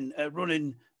that, again,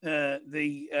 running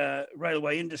the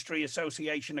Railway Industry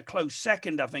Association a close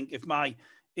second, I think, if my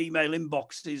email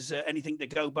inbox is anything to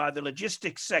go by, the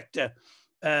logistics sector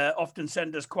often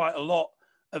send us quite a lot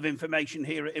of information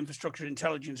here at Infrastructure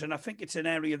Intelligence. And I think it's an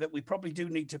area that we probably do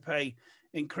need to pay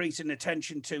increasing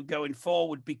attention to going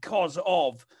forward because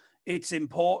of its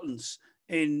importance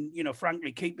in,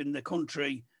 frankly, keeping the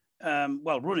country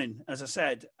running, as I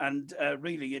said. And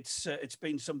really, it's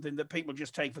been something that people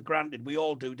just take for granted. We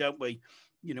all do, don't we?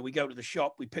 We go to the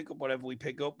shop, we pick up whatever we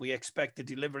pick up, we expect the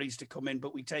deliveries to come in,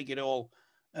 but we take it all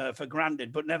for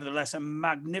granted, but nevertheless, a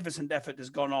magnificent effort has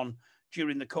gone on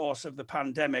during the course of the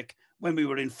pandemic when we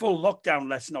were in full lockdown,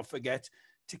 let's not forget,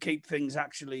 to keep things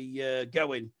actually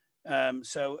going.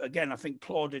 So again, I think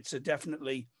plaudits are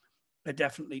definitely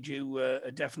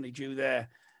due there.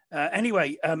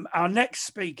 Anyway, our next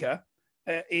speaker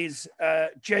is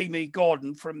Jamie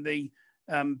Gordon from the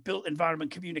Built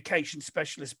Environment Communication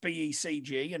Specialist,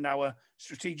 BECG, and our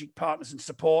strategic partners and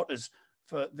supporters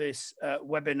for this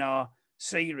webinar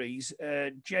series.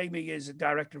 Jamie is a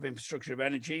Director of Infrastructure of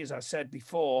Energy, as I said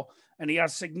before, and he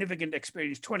has significant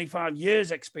experience, 25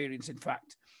 years experience, in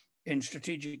fact, in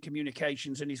strategic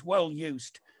communications, and is well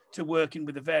used to working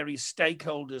with the various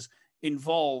stakeholders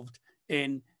involved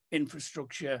in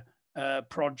infrastructure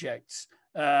projects.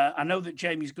 I know that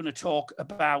Jamie's going to talk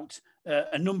about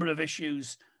a number of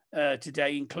issues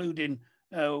today, including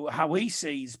how he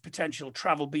sees potential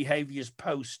travel behaviours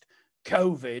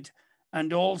post-COVID,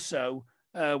 and also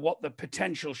what the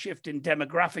potential shift in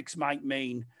demographics might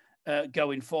mean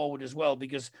going forward as well,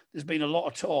 because there's been a lot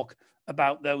of talk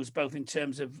about those, both in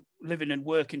terms of living and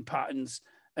working patterns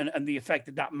and the effect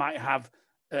that that might have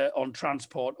on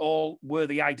transport. All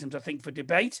worthy items, I think, for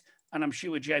debate, and I'm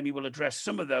sure Jamie will address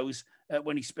some of those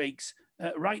when he speaks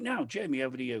right now. Jamie,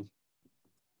 over to you.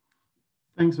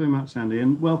 Thanks very much, Andy,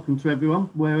 and welcome to everyone,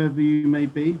 wherever you may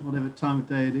be, whatever time of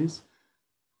day it is.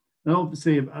 And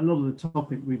obviously, a lot of the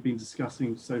topic we've been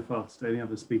discussing so far today, the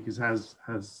other speakers,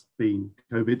 has been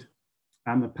COVID,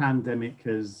 and the pandemic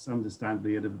has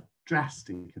understandably had a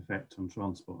drastic effect on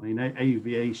transport. I mean,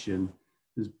 aviation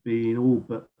has been all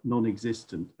but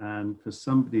non-existent, and for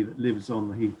somebody that lives on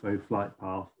the Heathrow flight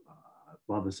path,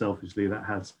 rather selfishly, that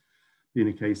has been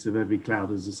a case of every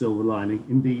cloud has a silver lining.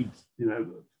 Indeed, you know,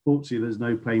 fortunately, there's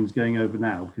no planes going over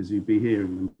now because you'd be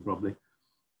hearing them probably.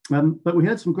 But we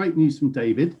had some great news from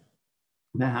David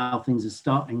about how things are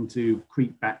starting to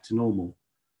creep back to normal.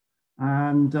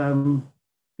 And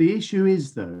the issue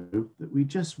is, though, that we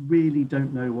just really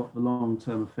don't know what the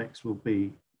long-term effects will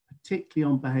be,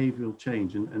 particularly on behavioural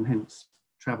change and hence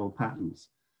travel patterns.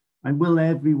 And will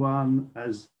everyone,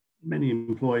 as many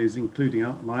employers, including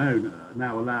my own, are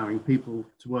now allowing people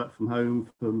to work from home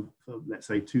for let's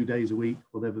say 2 days a week,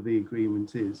 whatever the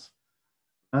agreement is.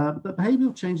 But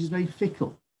behavioural change is very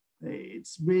fickle.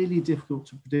 It's really difficult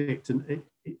to predict, and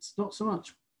it's not so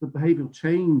much the behavioural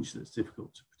change that's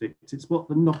difficult to predict, it's what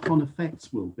the knock-on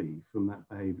effects will be from that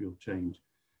behavioural change.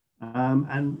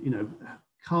 And, you know,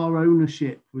 car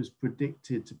ownership was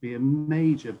predicted to be a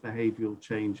major behavioural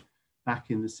change back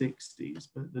in the 60s,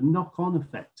 but the knock-on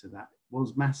effect of that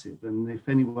was massive. And if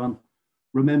anyone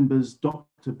remembers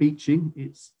Dr. Beeching,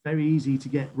 it's very easy to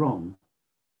get wrong.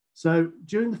 So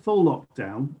during the full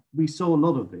lockdown, we saw a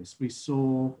lot of this. We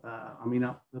saw,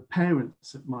 the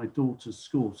parents at my daughter's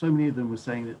school, so many of them were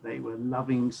saying that they were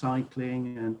loving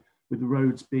cycling, and with the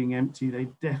roads being empty, they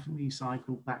definitely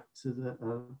cycled back to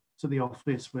the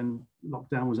office when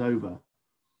lockdown was over.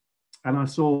 And I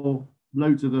saw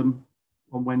loads of them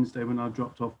on Wednesday when I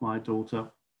dropped off my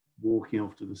daughter, walking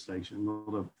off to the station,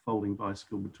 not a folding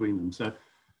bicycle between them. So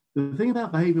the thing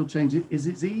about behavioural change is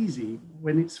it's easy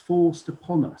when it's forced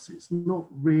upon us. It's not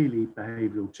really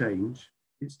behavioural change.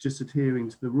 It's just adhering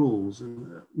to the rules.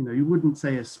 And, you know, you wouldn't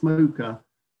say a smoker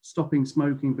stopping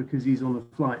smoking because he's on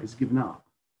a flight has given up.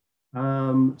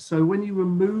 So when you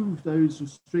remove those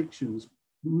restrictions,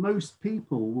 most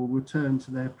people will return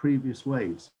to their previous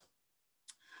ways.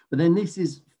 But then this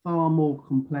is far more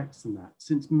complex than that,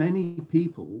 since many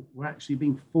people were actually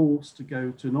being forced to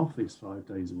go to an office 5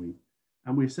 days a week.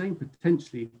 And we're saying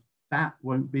potentially that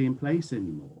won't be in place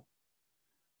anymore.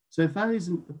 So if that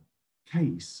isn't the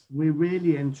case, we're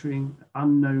really entering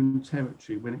unknown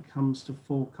territory when it comes to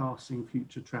forecasting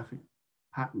future traffic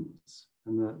patterns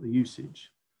and the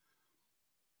usage.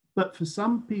 But for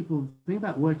some people, the thing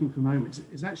about working from home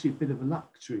is actually a bit of a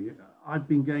luxury. I've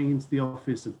been going into the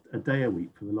office a day a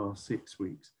week for the last 6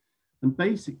 weeks. And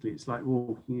basically, it's like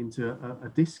walking into a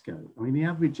disco. I mean, the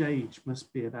average age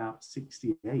must be about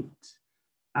 68.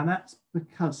 And that's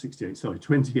because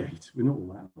 28, we're not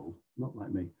all that old, not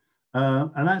like me.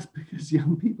 And that's because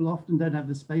young people often don't have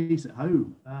the space at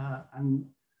home. And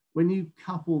when you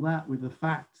couple that with the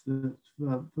fact that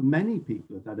for many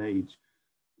people at that age,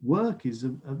 work is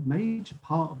a major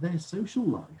part of their social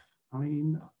life. I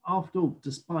mean, after all,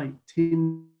 despite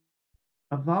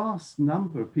a vast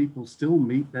number of people still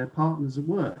meet their partners at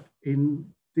work.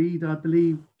 Indeed, I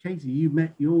believe, Katie, you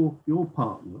met your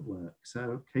partner at work,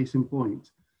 so case in point.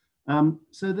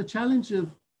 So the challenge of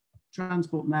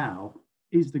transport now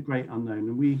is the great unknown,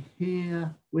 and we're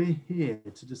here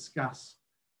to discuss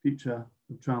future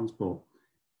of transport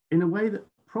in a way that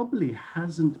probably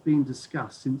hasn't been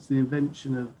discussed since the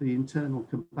invention of the internal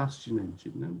combustion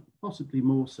engine, and possibly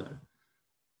more so.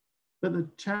 But the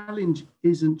challenge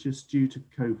isn't just due to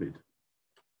COVID.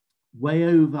 Way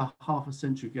over half a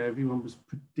century ago, everyone was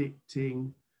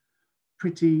predicting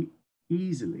pretty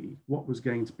easily what was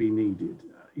going to be needed.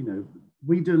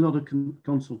 We do a lot of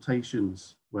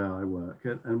consultations where I work,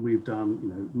 and we've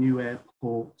done, new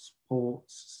airports,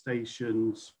 ports,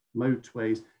 stations,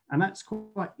 motorways, and that's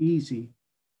quite easy,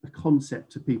 a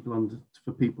concept for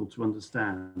people to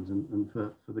understand, and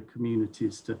for the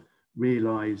communities to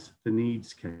realise the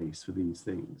needs case for these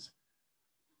things.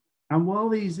 And while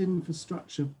these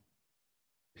infrastructure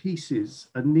pieces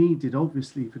are needed,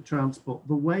 obviously, for transport,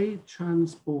 the way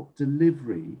transport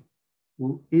delivery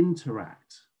will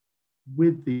interact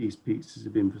with these pieces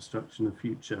of infrastructure in the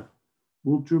future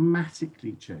will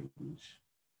dramatically change.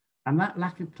 And that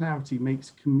lack of clarity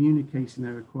makes communicating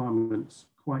their requirements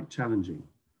quite challenging.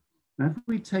 Now, if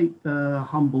we take the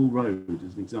Humble Road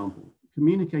as an example,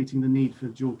 communicating the need for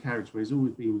dual carriageway has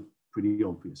always been pretty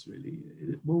obvious, really.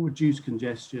 It will reduce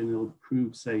congestion, it'll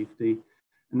improve safety.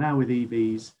 And now with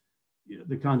EVs,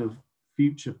 the kind of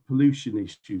future pollution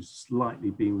issues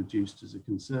slightly being reduced as a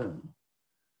concern.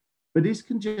 But is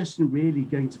congestion really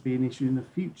going to be an issue in the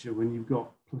future when you've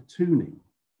got platooning?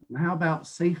 And how about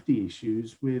safety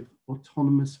issues with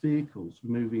autonomous vehicles,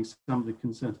 removing some of the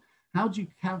concerns? How do you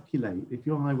calculate, if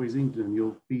your Highways England,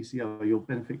 your BCR, your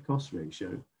benefit cost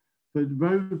ratio, for a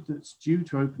road that's due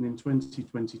to open in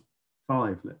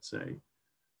 2025, let's say,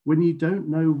 when you don't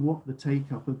know what the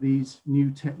take-up of these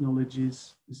new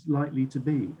technologies is likely to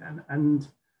be? And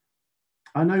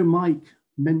I know Mike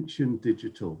mentioned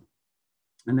digital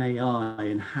and AI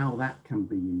and how that can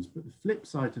be used, but the flip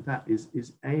side of that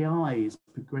is AI is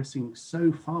progressing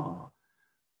so far.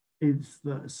 It's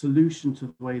the solution to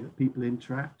the way that people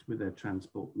interact with their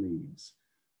transport needs,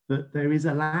 that there is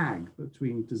a lag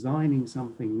between designing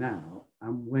something now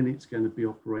and when it's going to be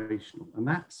operational. And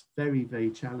that's very,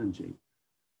 very challenging,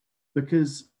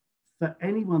 because for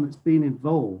anyone that's been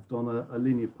involved on a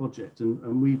linear project,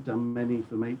 and we've done many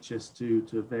from HS2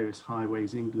 to various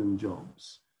Highways England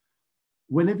jobs,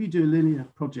 whenever you do a linear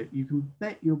project, you can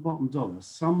bet your bottom dollar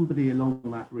somebody along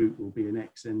that route will be an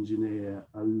ex-engineer,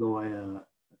 a lawyer,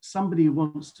 somebody who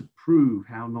wants to prove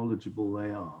how knowledgeable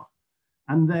they are.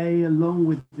 And they, along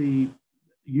with the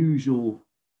usual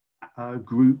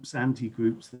groups,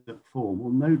 anti-groups that form, will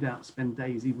no doubt spend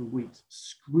days, even weeks,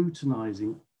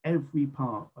 scrutinizing every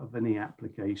part of any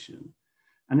application.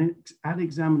 And at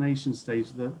examination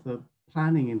stage, the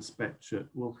planning inspectorate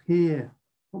will hear,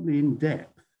 probably in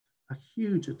depth, a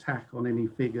huge attack on any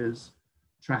figures,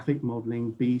 traffic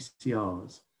modelling,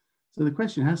 BCRs. So the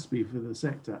question has to be for the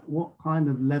sector, what kind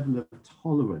of level of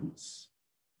tolerance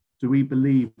do we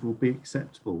believe will be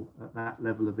acceptable at that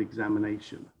level of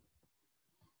examination?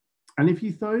 And if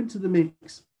you throw into the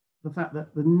mix the fact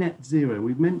that the net zero,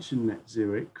 we've mentioned net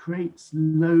zero, it creates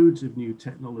loads of new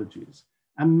technologies,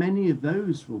 and many of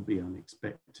those will be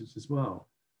unexpected as well.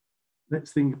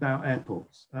 Let's think about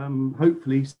airports.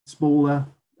 Hopefully smaller,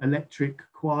 electric,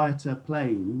 quieter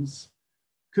planes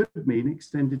could mean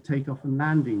extended takeoff and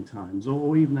landing times,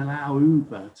 or even allow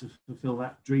Uber to fulfill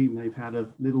that dream they've had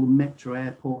of little metro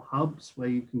airport hubs where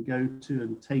you can go to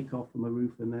and take off from a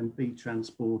roof and then be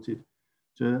transported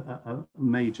to a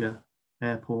major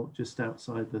airport just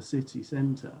outside the city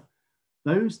centre.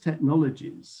 Those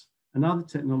technologies and other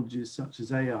technologies such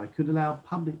as AI could allow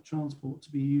public transport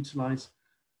to be utilised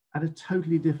at a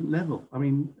totally different level. I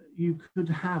mean, you could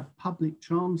have public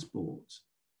transport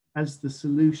as the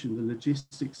solution, the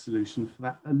logistics solution for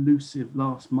that elusive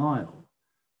last mile,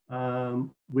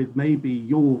 with maybe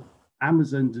your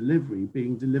Amazon delivery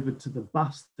being delivered to the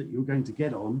bus that you're going to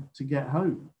get on to get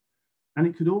home. And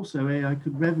it could also, AI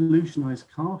could revolutionize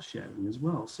car sharing as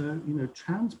well. So,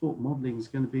 transport modeling is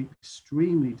going to be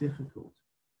extremely difficult.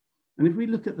 And if we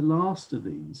look at the last of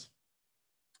these,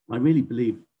 I really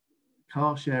believe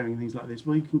car sharing and things like this,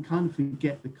 well, you can kind of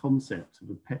forget the concept of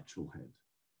a petrol head.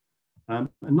 And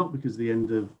not because of the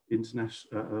end of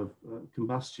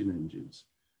combustion engines.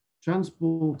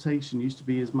 Transportation used to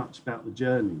be as much about the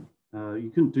journey.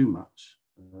 You couldn't do much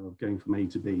going from A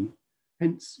to B.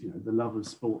 Hence, the love of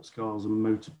sports cars and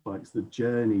motorbikes, the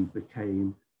journey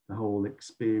became the whole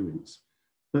experience.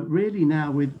 But really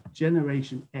now with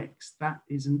Generation X, that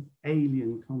is an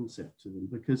alien concept to them,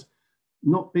 because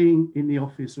not being in the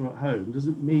office or at home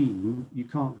doesn't mean you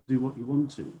can't do what you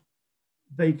want to.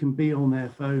 They can be on their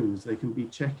phones, they can be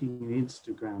checking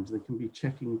Instagrams, they can be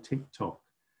checking TikTok.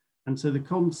 And so the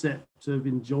concept of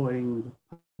enjoying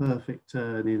the perfect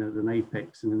turn in at an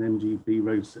apex in an MGB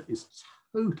roadster is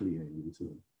totally alien to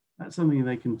them. That's something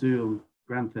they can do on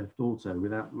Grand Theft Auto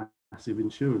without massive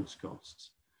insurance costs.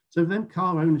 So for them,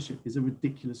 car ownership is a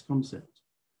ridiculous concept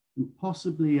and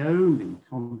possibly only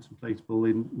contemplatable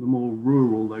in the more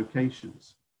rural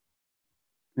locations.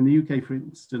 In the UK, for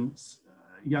instance,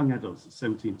 young adults at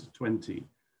 17 to 20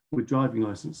 with driving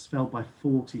license fell by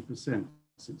 40%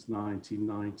 since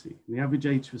 1990. And the average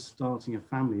age for starting a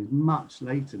family is much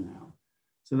later now.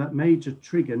 So that major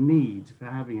trigger need for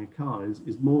having a car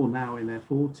is more now in their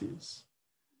 40s.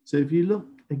 So if you look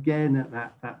again at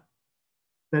that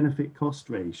benefit cost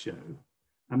ratio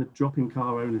and the drop in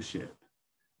car ownership,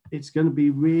 it's going to be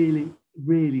really,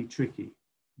 really tricky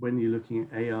when you're looking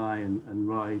at AI and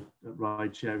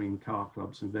ride sharing, car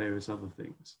clubs and various other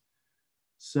things.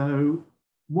 So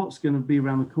what's going to be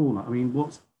around the corner? I mean,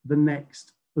 what's the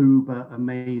next uber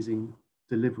amazing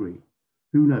delivery?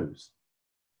 Who knows?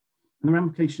 And the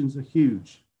ramifications are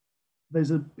huge.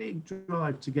 There's a big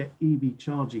drive to get EV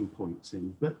charging points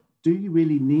in, but do you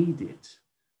really need it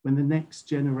when the next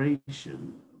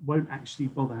generation won't actually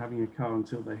bother having a car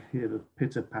until they hear the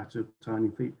pitter patter of tiny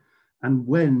feet? And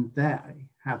when they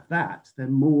have that, they're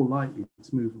more likely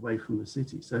to move away from the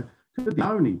city. So could the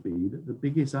irony be that the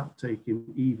biggest uptake in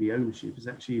EV ownership is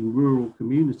actually in rural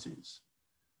communities,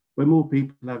 where more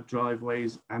people have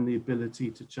driveways and the ability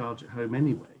to charge at home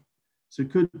anyway? So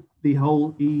could the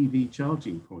whole EV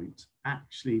charging point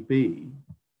actually be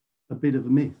a bit of a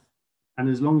myth? And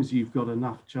as long as you've got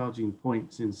enough charging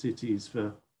points in cities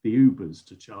for the Ubers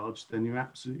to charge, then you're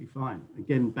absolutely fine.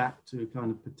 Again, back to a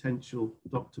kind of potential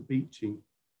Dr. Beaching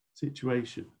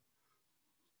situation.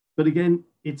 But again,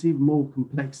 it's even more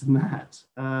complex than that,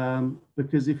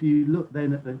 because if you look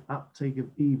then at the uptake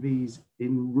of EVs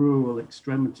in rural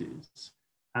extremities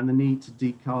and the need to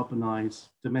decarbonize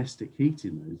domestic heat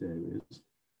in those areas,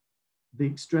 the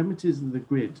extremities of the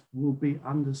grid will be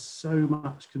under so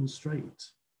much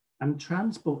constraint. And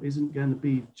transport isn't going to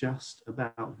be just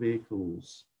about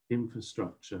vehicles,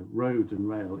 infrastructure, road and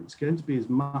rail. It's going to be as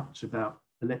much about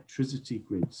electricity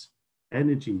grids,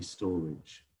 energy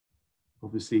storage,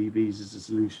 obviously EVs is a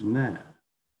solution there,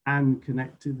 and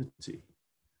connectivity.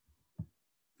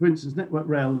 For instance, Network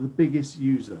Rail are the biggest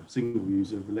single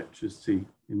user of electricity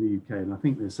in the UK. And I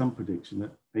think there's some prediction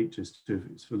that HS2,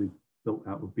 if it's fully built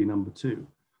out, would be number 2.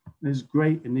 There's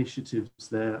great initiatives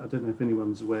there. I don't know if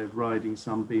anyone's aware of riding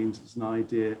sunbeams. It's an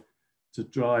idea to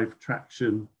drive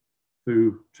traction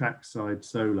through trackside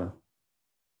solar.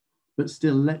 But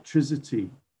still,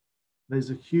 electricity, there's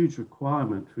a huge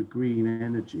requirement for green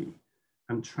energy,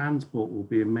 and transport will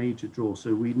be a major draw.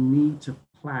 So we need to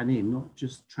plan in not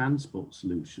just transport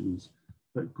solutions,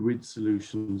 but grid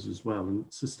solutions as well. And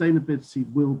sustainability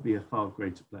will be a far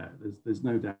greater player. There's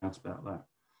no doubt about that.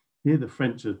 Here, the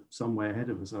French are somewhere ahead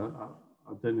of us. I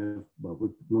don't know,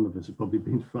 well, none of us have probably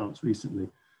been to France recently,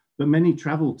 but many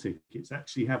travel tickets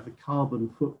actually have the carbon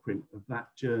footprint of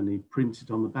that journey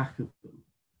printed on the back of them.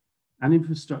 And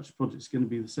infrastructure projects are going to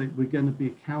be the same. We're going to be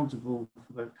accountable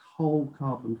for the whole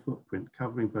carbon footprint,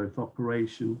 covering both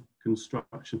operation,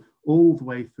 construction, all the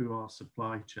way through our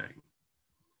supply chain.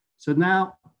 So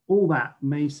now all that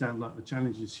may sound like the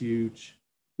challenge is huge,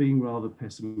 being rather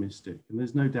pessimistic, and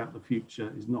there's no doubt the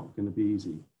future is not going to be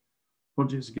easy.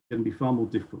 Projects are going to be far more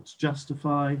difficult to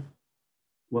justify.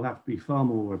 We'll have to be far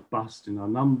more robust in our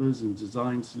numbers and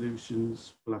design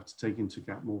solutions. We'll have to take into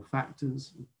account more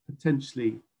factors,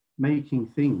 potentially making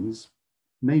things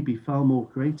maybe far more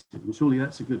creative, and surely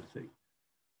that's a good thing.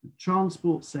 The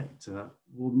transport sector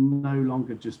will no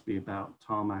longer just be about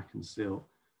tarmac and silt.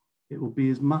 It will be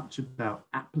as much about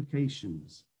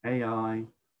applications, AI,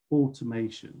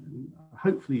 automation, and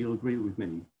hopefully you'll agree with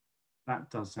me, that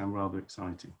does sound rather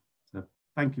exciting. So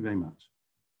thank you very much.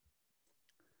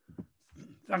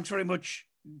 Thanks very much,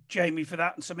 Jamie, for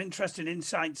that, and some interesting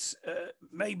insights,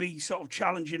 maybe sort of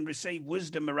challenging received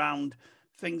wisdom around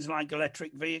things like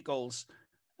electric vehicles,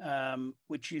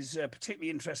 which is particularly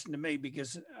interesting to me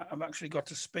because I've actually got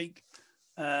to speak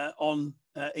on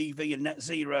EV and net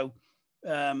zero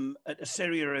at a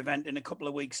Syria event in a couple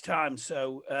of weeks' time.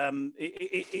 So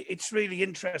it's really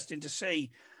interesting to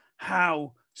see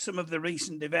how some of the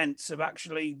recent events have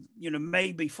actually,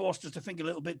 maybe forced us to think a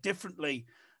little bit differently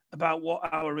about what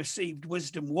our received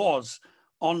wisdom was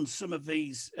on some of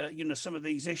these, some of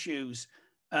these issues,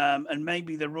 and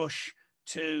maybe the rush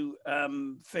to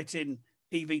fit in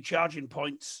EV charging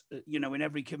points, in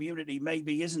every community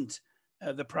maybe isn't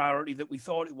the priority that we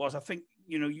thought it was. I think,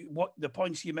 what the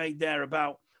points you made there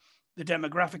about the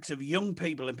demographics of young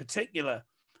people in particular,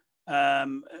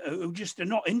 who just are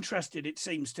not interested, it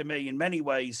seems to me, in many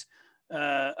ways,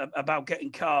 about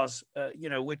getting cars,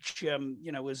 which,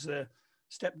 was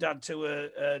stepdad to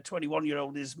a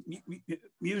 21-year-old is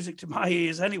music to my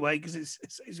ears anyway, because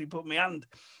it's easily put my hand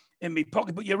in my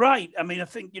pocket. But you're right. I mean, I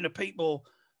think, you know, people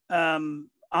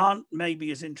aren't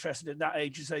maybe as interested at that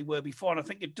age as they were before. And I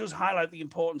think it does highlight the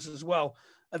importance as well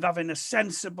of having a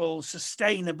sensible,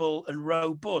 sustainable and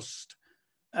robust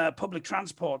public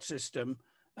transport system.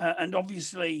 And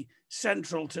obviously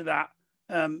central to that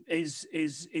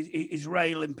is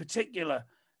rail in particular.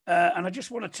 And I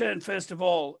just want to turn first of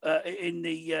all in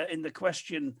the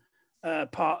question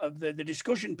part of the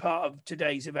discussion part of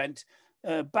today's event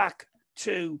back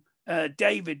to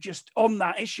David, just on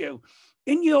that issue.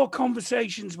 In your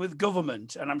conversations with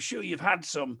government, and I'm sure you've had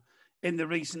some in the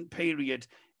recent period,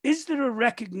 is there a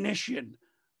recognition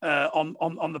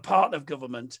on the part of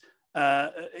government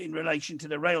in relation to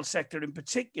the rail sector in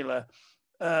particular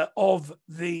of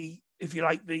the, if you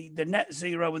like, the net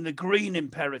zero and the green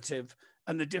imperative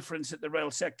and the difference that the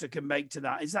rail sector can make to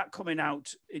that? Is that coming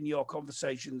out in your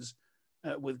conversations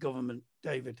with government,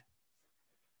 David?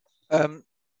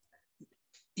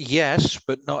 Yes,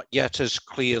 but not yet as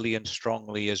clearly and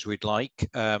strongly as we'd like.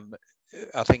 I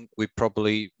think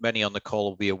many on the call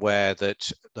will be aware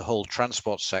that the whole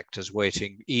transport sector is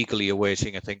eagerly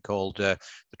awaiting a thing called the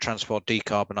Transport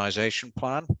Decarbonisation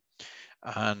Plan.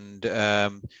 And,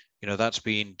 you know, that's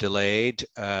been delayed,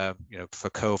 you know, for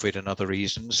COVID and other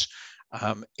reasons.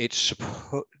 The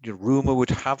rumour would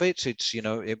have it, you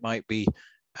know, it might be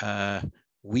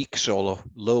weeks or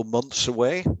low months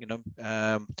away, you know.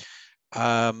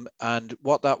 And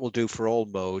what that will do for all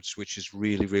modes, which is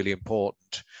really, really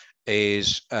important,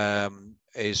 is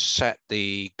set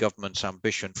the government's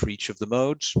ambition for each of the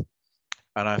modes.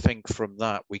 And I think from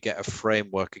that we get a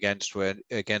framework against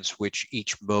which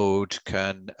each mode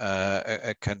can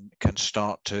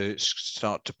start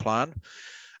to plan.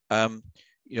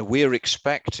 You know, we're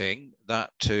expecting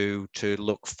that to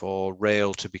look for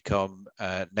rail to become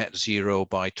net zero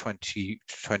by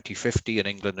 2050 in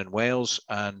England and Wales,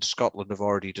 and Scotland have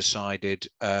already decided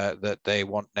that they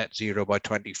want net zero by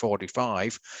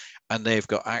 2045, and they've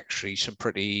got actually some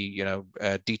pretty, you know,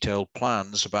 detailed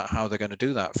plans about how they're going to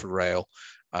do that for rail,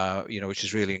 you know, which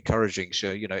is really encouraging.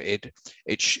 So, you know,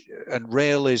 and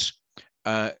rail is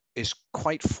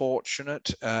quite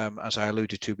fortunate, as I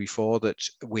alluded to before, that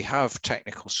we have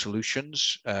technical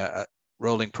solutions,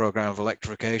 rolling program of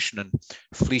electrification and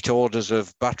fleet orders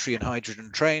of battery and hydrogen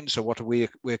trains. So what are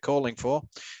we're calling for?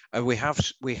 We have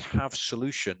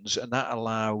solutions, and that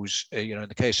allows, you know, in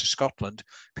the case of Scotland,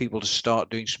 people to start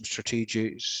doing some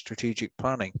strategic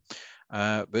planning.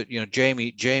 But, you know,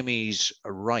 Jamie's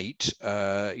right.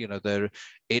 You know,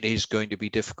 it is going to be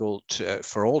difficult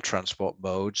for all transport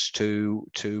modes to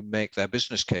make their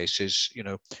business cases. You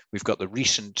know, we've got the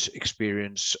recent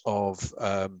experience of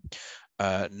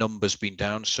numbers being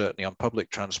down, certainly on public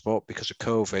transport because of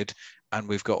COVID, and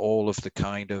we've got all of the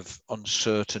kind of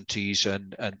uncertainties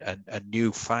and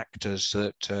new factors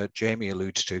that Jamie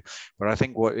alludes to. But I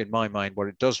think in my mind, what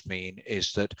it does mean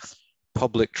is that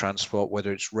public transport,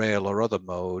 whether it's rail or other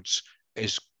modes,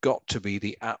 is got to be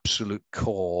the absolute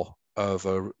core of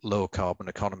a low carbon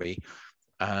economy.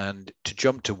 And to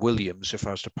jump to Williams, if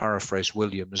I was to paraphrase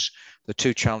Williams, the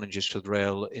two challenges for the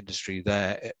rail industry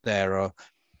there are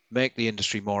make the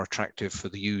industry more attractive for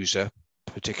the user,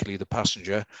 particularly the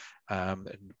passenger,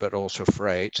 but also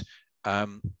freight,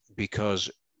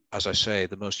 because, as I say,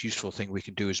 the most useful thing we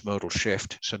can do is modal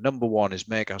shift. So number one is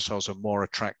make ourselves a more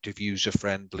attractive,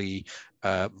 user-friendly,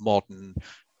 modern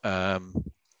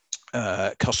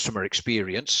customer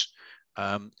experience.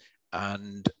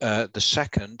 And the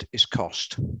second is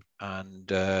cost.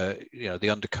 And you know,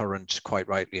 the undercurrent, quite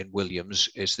rightly, in Williams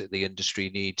is that the industry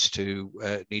needs to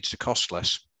cost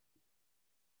less.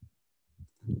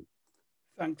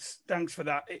 Thanks for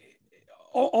that.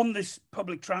 On this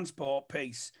public transport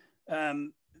piece,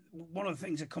 one of the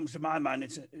things that comes to my mind,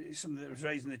 it's something that was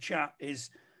raised in the chat, is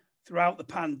throughout the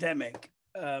pandemic,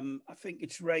 I think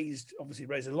it's obviously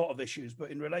raised a lot of issues,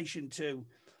 but in relation to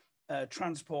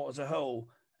transport as a whole,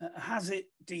 has it,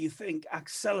 do you think,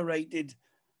 accelerated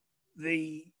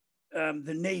the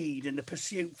need and the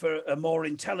pursuit for a more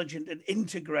intelligent and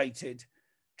integrated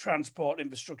transport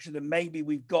infrastructure than maybe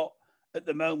we've got at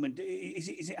the moment?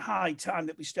 Is it high time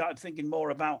that we started thinking more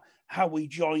about how we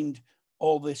joined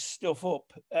all this stuff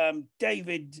up?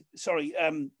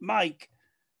 Mike,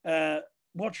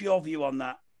 what's your view on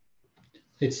that?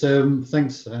 It's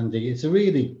thanks, Andy. It's a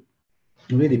really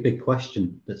big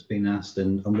question that's been asked,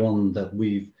 and one that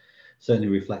we've certainly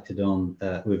reflected on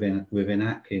within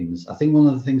Atkins. I think one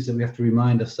of the things that we have to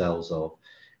remind ourselves of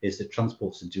is that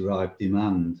transport's a derived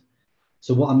demand.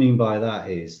 So what I mean by that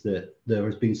is that there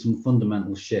has been some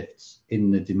fundamental shifts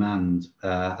in the demand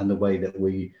and the way that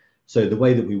we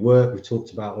work, we've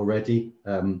talked about already,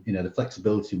 the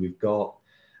flexibility we've got,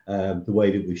 the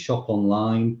way that we shop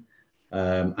online,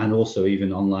 and also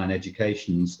even online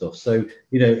education and stuff. So,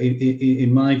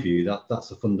 in my view,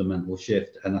 that's a fundamental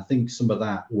shift. And I think some of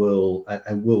that will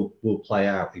play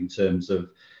out in terms of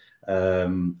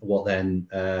what then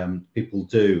people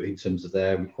do in terms of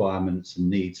their requirements and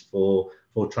needs for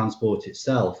transport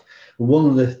itself. But one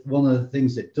of the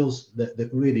things that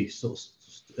really sort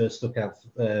of stuck out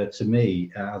to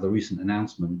me out of the recent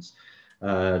announcements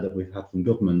that we've had from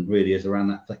government really is around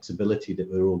that flexibility that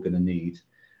we're all going to need.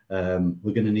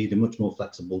 We're going to need a much more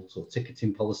flexible sort of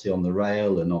ticketing policy on the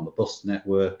rail and on the bus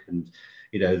network, and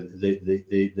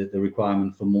the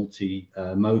requirement for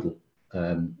multi-modal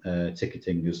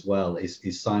ticketing as well is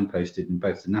signposted in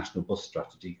both the National Bus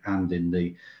Strategy and in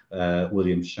the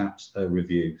Williams-Shapps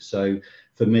review. So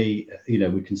for me,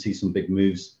 we can see some big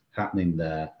moves happening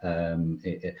there.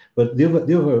 But the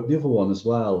other one as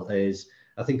well is,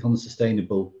 I think, on the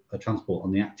sustainable transport,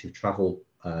 on the active travel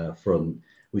front,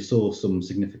 we saw some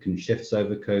significant shifts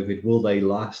over COVID. Will they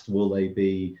last? Will they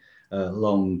be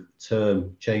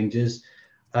long-term changes?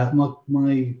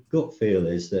 My gut feel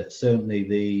is that certainly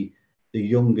the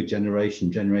younger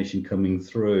generation coming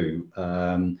through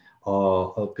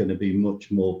are going to be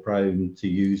much more prone to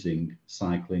using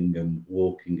cycling and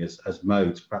walking as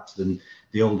modes, perhaps, than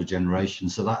the older generation.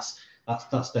 So that's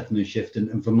definitely a shift.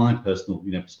 And from my personal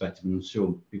perspective, and I'm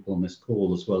sure people on this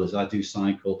call as well, as I do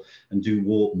cycle and do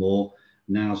walk more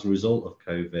now as a result of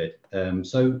COVID.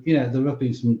 So there have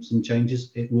been some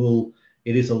changes. It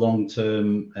is a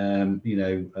long-term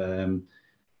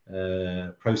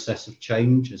process of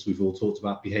change, as we've all talked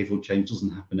about. Behavioural change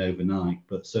doesn't happen overnight,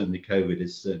 but certainly COVID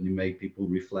has certainly made people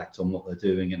reflect on what they're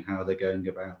doing and how they're going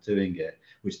about doing it,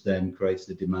 which then creates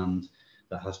the demand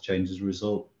that has changed as a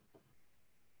result.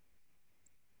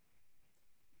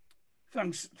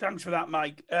 Thanks for that,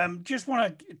 Mike. Just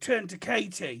want to turn to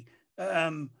Katie,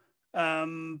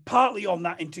 partly on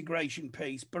that integration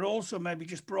piece, but also maybe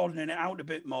just broadening it out a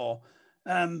bit more.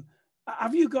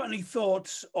 Have you got any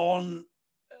thoughts on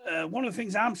one of the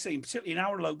things I'm seeing, particularly in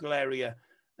our local area,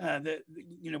 that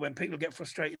when people get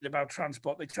frustrated about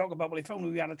transport, they talk about, well, if only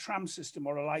we had a tram system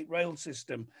or a light rail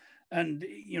system, and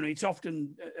it's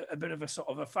often a bit of a sort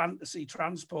of a fantasy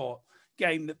transport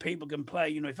game that people can play.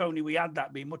 If only we had that,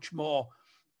 it'd be much more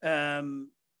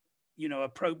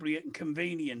appropriate and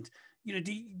convenient.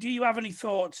 Do you have any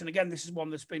thoughts? And again, this is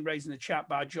one that's been raised in the chat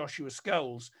by Joshua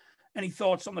Scholes. Any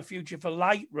thoughts on the future for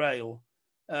light rail,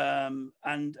 and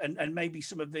maybe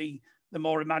some of the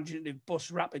more imaginative bus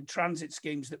rapid transit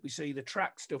schemes that we see, the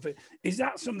track stuff? Is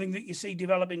that something that you see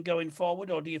developing going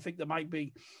forward, or do you think there might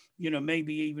be,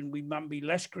 maybe even we might be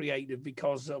less creative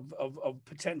because of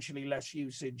potentially less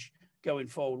usage going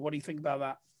forward? What do you think about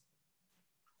that?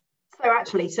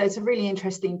 So it's a really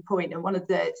interesting point, and one of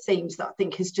the themes that I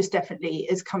think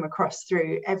has come across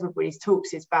through everybody's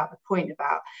talks is about the point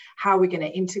about how we're going to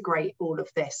integrate all of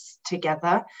this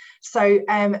together. So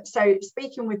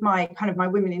speaking with my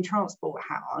women in transport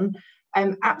hat on,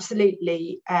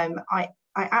 absolutely, I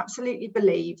absolutely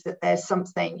believe that there's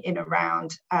something in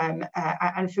around,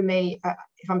 and for me,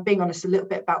 if I'm being honest, a little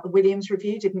bit about the Williams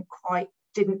review didn't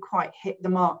quite hit the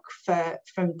mark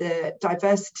from the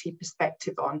diversity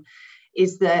perspective on,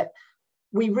 is that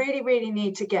we really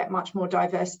need to get much more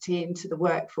diversity into the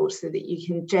workforce so that you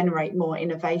can generate more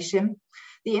innovation.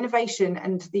 The innovation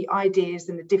and the ideas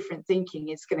and the different thinking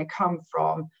is going to come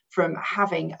from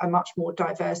having a much more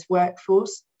diverse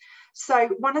workforce. So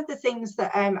one of the things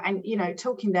that,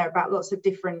 talking there about lots of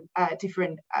different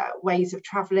ways of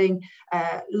travelling,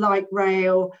 light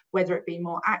rail, whether it be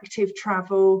more active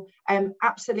travel,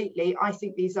 absolutely, I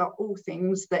think these are all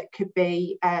things that could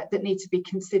be that need to be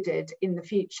considered in the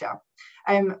future.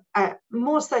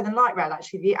 More so than light rail,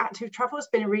 actually, the active travel has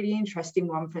been a really interesting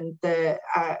one from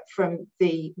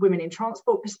the women in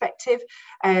transport perspective.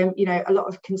 A lot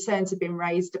of concerns have been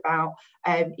raised about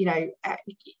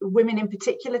women in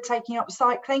particular taking up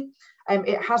cycling.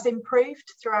 It has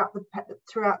improved throughout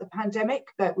the pandemic,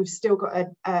 but we've still got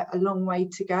a long way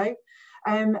to go.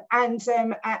 And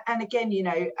again,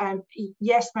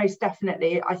 yes, most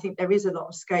definitely, I think there is a lot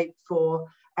of scope for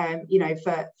you know,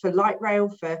 for light rail,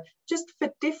 for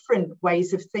different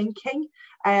ways of thinking.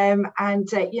 You know, and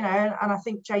I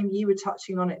think, Jamie, you were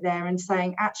touching on it there and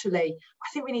saying, actually, I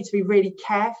think we need to be really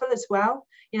careful as well.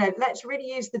 You know, let's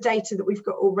really use the data that we've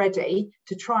got already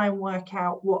to try and work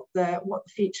out what the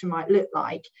future might look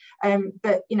like.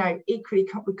 But, you know, equally,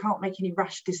 we can't make any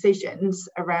rash decisions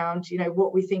around, you know,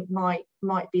 what we think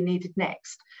might be needed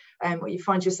next. Or you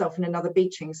find yourself in another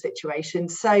beaching situation.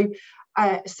 So,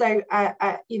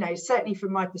 you know, certainly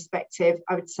from my perspective,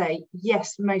 I would say,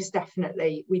 yes, most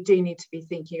definitely, we do need to be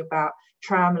thinking about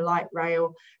tram and light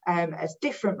rail as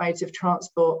different modes of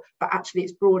transport, but actually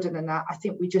it's broader than that. I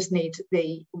think we just need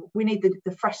the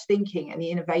fresh thinking and the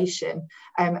innovation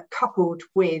coupled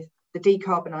with the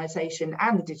decarbonisation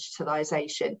and the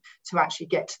digitalisation to actually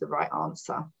get to the right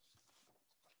answer.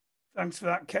 Thanks for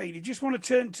that, Katie. Just want to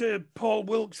turn to Paul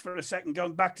Wilkes for a second,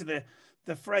 going back to the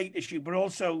freight issue, but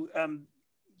also,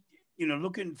 you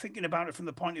know, thinking about it from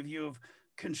the point of view of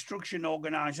construction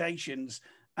organisations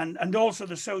and also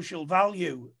the social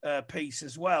value piece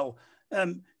as well.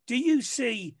 Do you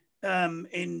see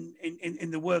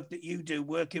in the work that you do,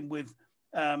 working with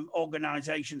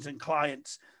organisations and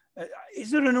clients,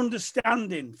 is there an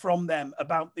understanding from them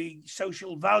about the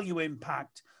social value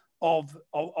impact of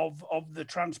the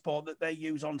transport that they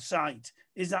use on site?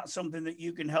 Is that something that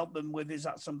you can help them with? Is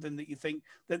that something that you think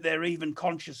that they're even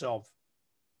conscious of?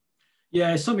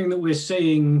 Yeah, it's something that we're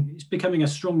seeing. It's becoming a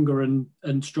stronger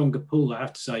and stronger pull, I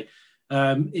have to say.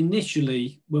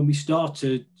 Initially, when we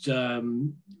started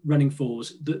running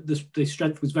fours, the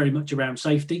strength was very much around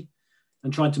safety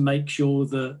and trying to make sure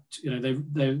that, you know,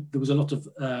 there was a lot of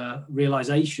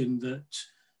realization that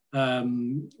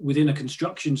within a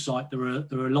construction site, there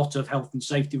are a lot of health and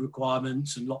safety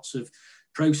requirements and lots of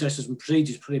processes and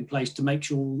procedures put in place to make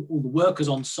sure all the workers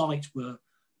on site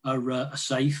are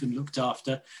safe and looked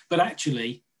after. But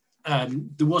actually,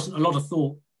 there wasn't a lot of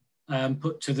thought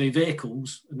put to the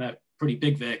vehicles, and they're pretty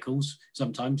big vehicles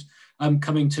sometimes,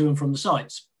 coming to and from the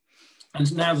sites.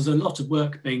 And now there's a lot of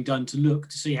work being done to look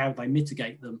to see how they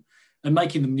mitigate them, and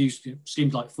making them use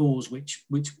schemes like fours, which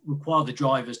require the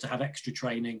drivers to have extra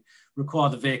training, require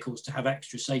the vehicles to have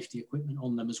extra safety equipment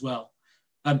on them as well.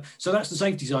 So that's the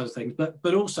safety side of things.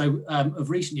 But also, of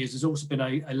recent years, there's also been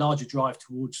a larger drive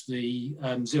towards the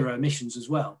zero emissions as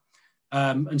well.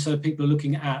 And so people are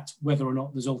looking at whether or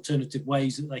not there's alternative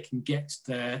ways that they can get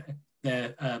their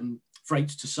freight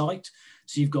to site.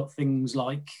 So you've got things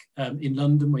like in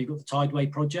London, where you've got the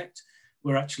Tideway project,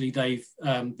 where actually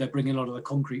they're bringing a lot of the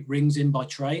concrete rings in by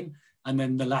train, and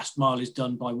then the last mile is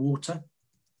done by water.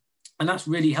 And that's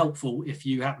really helpful if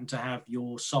you happen to have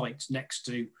your site next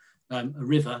to a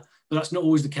river, but that's not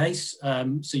always the case.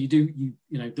 So you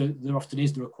know, there often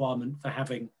is the requirement for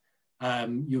having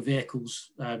your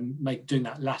vehicles doing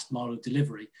that last mile of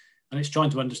delivery. And it's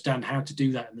trying to understand how to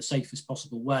do that in the safest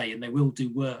possible way. And they will do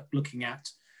work looking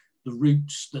at the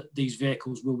routes that these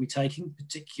vehicles will be taking,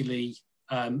 particularly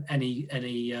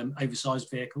any oversized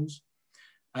vehicles,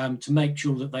 to make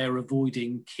sure that they are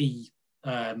avoiding key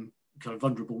kind of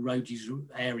vulnerable road user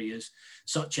areas,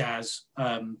 such as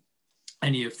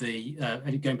any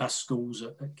going past schools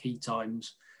at key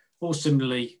times, or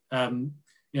similarly, you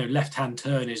know, left-hand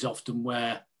turn is often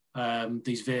where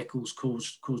these vehicles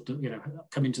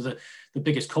come into the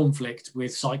biggest conflict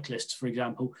with cyclists, for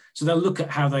example. So they'll look at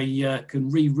how they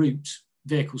can reroute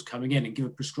vehicles coming in and give a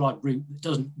prescribed route that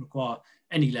doesn't require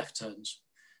any left turns.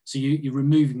 So you're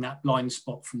removing that blind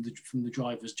spot from the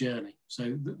driver's journey.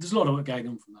 So there's a lot of work going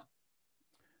on from that.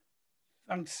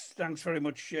 Thanks very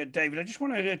much, David. I just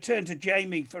want to turn to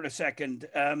Jamie for a second.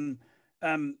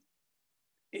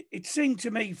 It seemed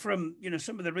to me from, you know,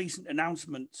 some of the recent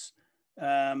announcements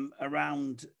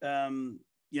around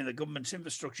you know, the government's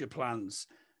infrastructure plans,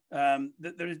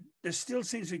 that there still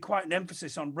seems to be quite an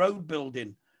emphasis on road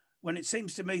building, when it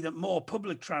seems to me that more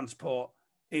public transport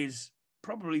is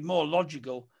probably more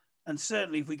logical, and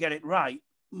certainly, if we get it right,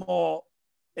 more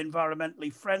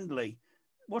environmentally friendly.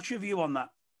 What's your view on that?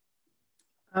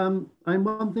 And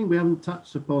one thing we haven't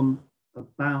touched upon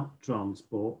about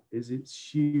transport is it's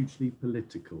hugely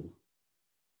political.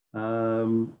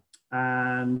 And,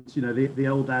 you know, the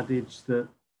old adage that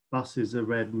buses are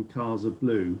red and cars are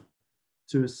blue,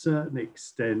 to a certain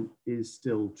extent, is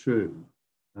still true.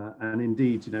 And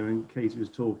indeed, you know, when Katie was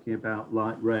talking about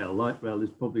light rail is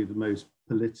probably the most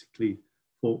politically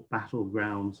fought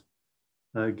battleground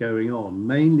going on,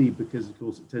 mainly because, of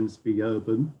course, it tends to be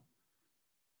urban,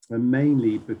 and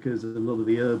mainly because a lot of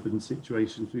the urban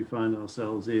situations we find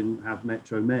ourselves in have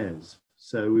metro mayors.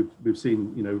 So we've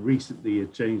seen, you know, recently a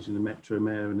change in the metro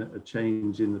mayor and a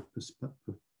change in the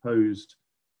proposed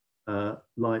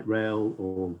light rail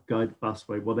or guided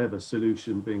busway, whatever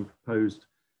solution being proposed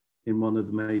in one of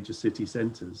the major city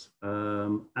centres.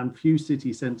 And few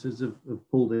city centres have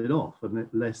pulled it off,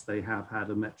 unless they have had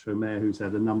a metro mayor who's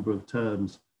had a number of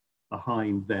terms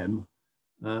behind them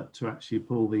to actually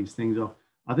pull these things off.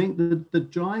 I think the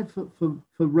drive for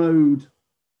road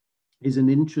is an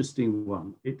interesting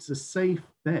one. It's a safe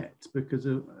bet because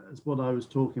of, as what I was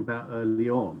talking about early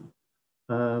on,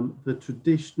 the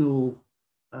traditional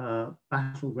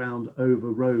battleground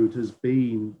over road has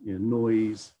been, you know,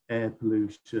 noise, air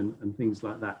pollution and things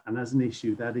like that. And as an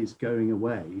issue, that is going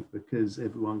away, because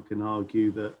everyone can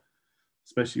argue that,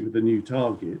 especially with the new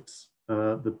targets,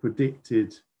 the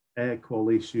predicted air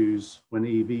quality issues when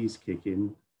EVs kick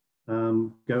in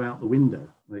go out the window,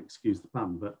 excuse the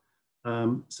pun. But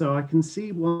so I can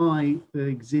see why the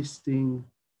existing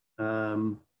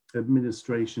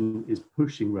administration is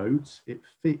pushing roads. It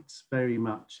fits very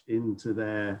much into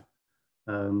their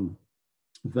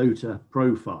voter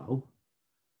profile,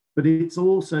 but it's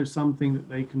also something that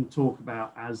they can talk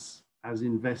about as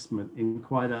investment in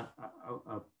quite a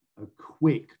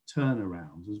quick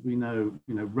turnaround. As we know,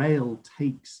 you know, rail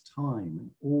takes time,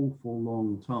 an awful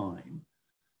long time.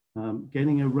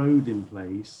 Getting a road in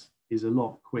place is a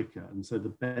lot quicker, and so the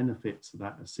benefits of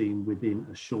that are seen within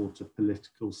a shorter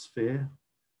political sphere.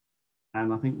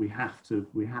 And I think we have to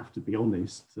be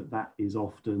honest that that is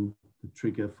often the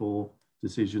trigger for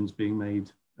decisions being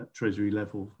made at Treasury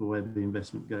level for where the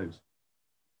investment goes.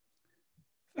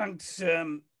 Thanks,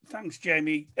 thanks,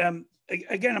 Jamie.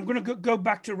 Again, I'm going to go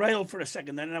back to rail for a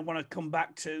second, then, and I want to come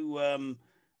back to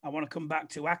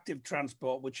active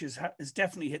transport, which has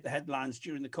definitely hit the headlines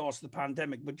during the course of the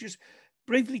pandemic. But just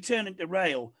briefly turning to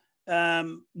rail,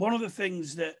 one of the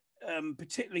things that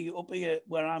particularly up here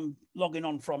where I'm logging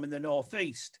on from in the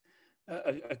northeast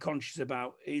are conscious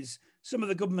about is some of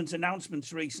the government's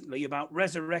announcements recently about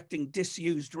resurrecting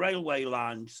disused railway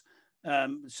lines.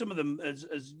 Some of them,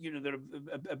 as you know, that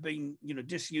have been, you know,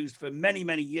 disused for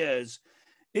many years.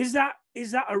 Is that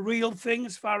a real thing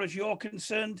as far as you're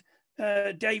concerned,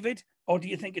 David, or do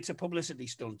you think it's a publicity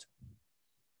stunt?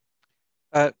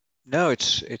 No,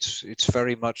 it's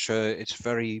very much a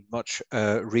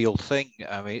real thing.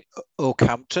 I mean,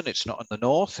 Oakhampton, it's not in the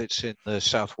north, it's in the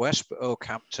southwest, but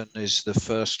Oakhampton is the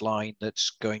first line that's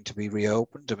going to be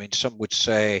reopened. I mean, some would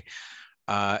say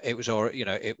it was, or you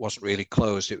know, it wasn't really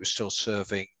closed; it was still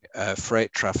serving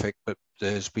freight traffic. But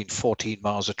there's been 14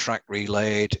 miles of track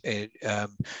relayed in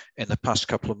the past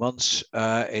couple of months.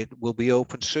 It will be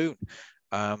open soon.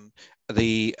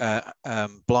 The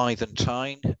Blythe and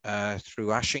Tyne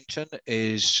through Ashington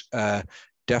is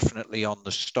definitely on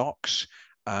the stocks,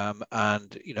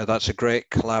 and you know, that's a great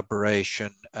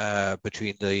collaboration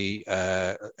between the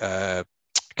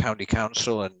County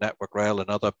Council and Network Rail and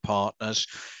other partners.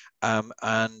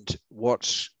 And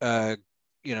what's good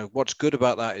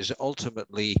about that is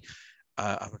ultimately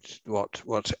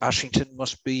what Ashington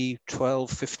must be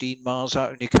 12-15 miles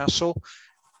out of Newcastle,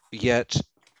 yet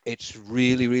it's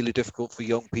really difficult for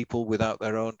young people without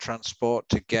their own transport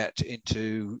to get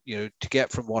into, you know, to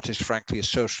get from what is frankly a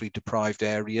socially deprived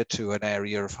area to an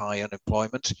area of high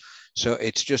unemployment. So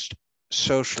it's just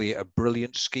socially a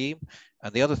brilliant scheme.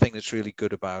 And the other thing that's really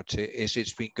good about it is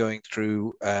it's been going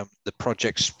through the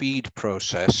Project Speed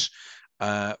process,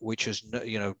 which is,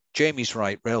 you know, Jamie's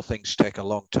right, rail things take a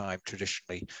long time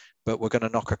traditionally, but we're going to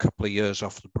knock a couple of years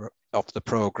off the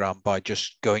program by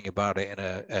just going about it in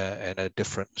a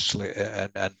different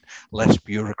and less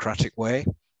bureaucratic way.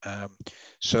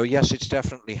 So yes, it's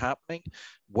definitely happening.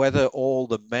 Whether all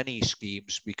the many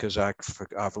schemes, because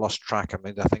I've lost track. I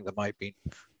mean, I think there might be,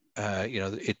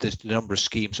 the number of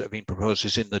schemes that have been proposed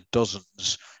is in the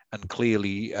dozens, and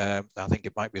clearly, I think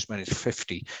it might be as many as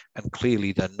 50, and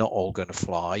clearly they're not all going to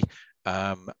fly.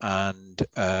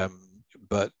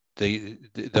 But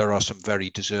there are some very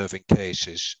deserving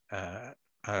cases.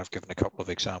 I've given a couple of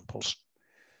examples.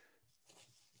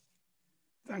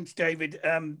 Thanks, David.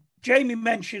 Jamie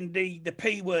mentioned the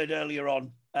P word earlier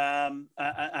on, and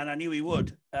I knew he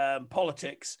would,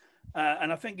 politics.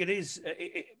 And I think it is,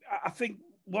 I think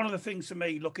one of the things for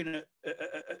me looking at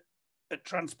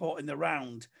transport in the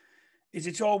round is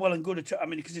it's all well and good. I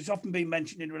mean, because it's often been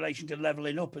mentioned in relation to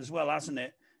levelling up as well, hasn't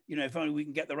it? You know, if only we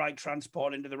can get the right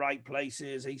transport into the right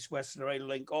places, East-West Rail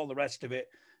Link, all the rest of it,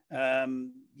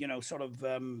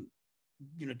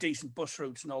 decent bus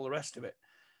routes and all the rest of it.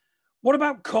 What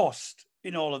about cost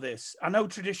in all of this? I know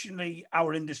traditionally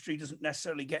our industry doesn't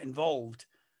necessarily get involved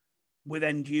with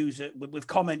end user, with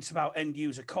comments about end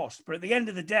user cost. But at the end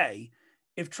of the day,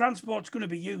 if transport's going to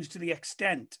be used to the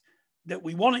extent that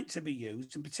we want it to be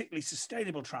used, and particularly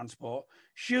sustainable transport,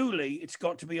 surely it's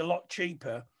got to be a lot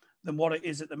cheaper than what it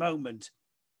is at the moment.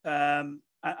 And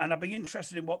I'd be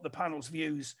interested in what the panel's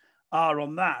views are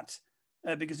on that,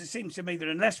 because it seems to me that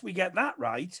unless we get that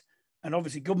right, and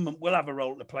obviously government will have a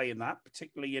role to play in that,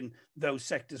 particularly in those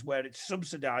sectors where it's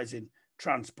subsidising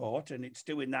transport, and it's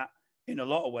doing that in a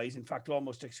lot of ways, in fact,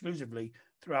 almost exclusively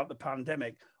throughout the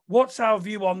pandemic. What's our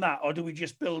view on that? Or do we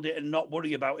just build it and not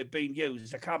worry about it being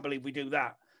used? I can't believe we do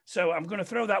that. So I'm going to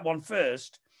throw that one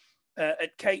first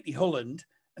at Katie Hulland,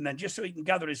 and then just so he can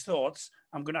gather his thoughts,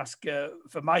 I'm going to ask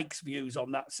for Mike's views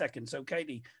on that second. So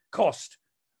Katie, cost.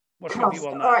 What's your view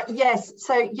on that? All right, yes.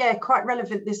 So yeah, quite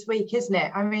relevant this week, isn't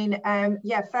it? I mean,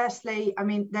 yeah, firstly, I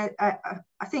mean,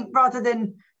 I think rather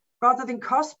than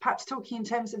cost, perhaps talking in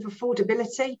terms of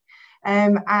affordability,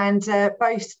 and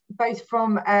both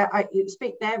from I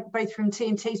speak there both from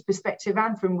T&T's perspective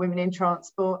and from Women in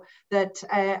Transport, that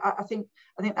I think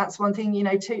that's one thing, you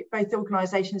know, both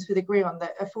organisations would agree on,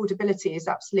 that affordability is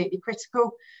absolutely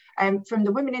critical. From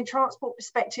the Women in Transport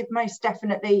perspective, most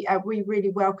definitely, we really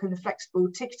welcome the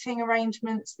flexible ticketing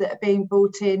arrangements that are being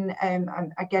brought in, and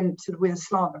again, sort of with a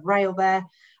slant of rail there.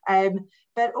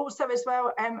 But also as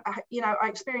well, you know, I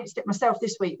experienced it myself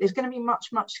this week. There's going to be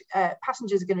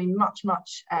passengers are going to be much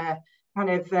kind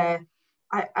of,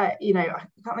 you know, I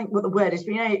can't think what the word is,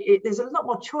 but, you know, there's a lot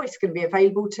more choice going to be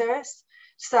available to us.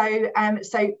 So,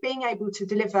 so being able to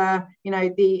deliver, you know,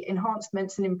 the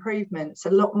enhancements and improvements a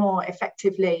lot more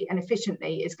effectively and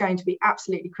efficiently is going to be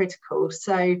absolutely critical.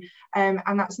 So,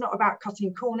 and that's not about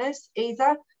cutting corners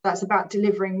either. That's about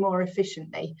delivering more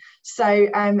efficiently. So,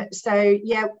 so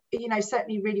yeah, you know,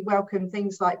 certainly really welcome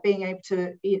things like being able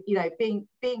to, you know, being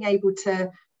able to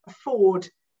afford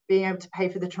being able to pay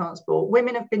for the transport.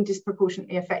 Women have been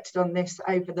disproportionately affected on this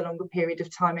over the longer period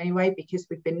of time anyway, because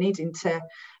we've been needing to,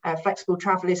 flexible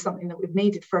travel is something that we've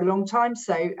needed for a long time.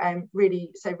 So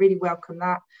really welcome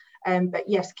that. But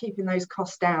yes, keeping those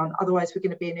costs down, otherwise we're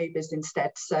going to be in Ubers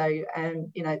instead. So,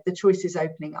 you know, the choice is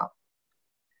opening up.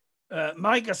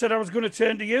 Mike, I said I was going to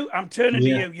turn to you. I'm turning to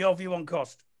you, your view on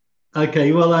cost.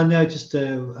 Okay, well, I know, just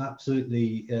to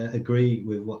absolutely agree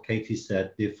with what Katie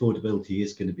said. The affordability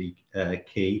is going to be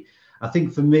key. I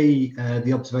think for me,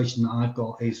 the observation that I've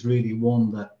got is really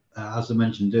one that, as I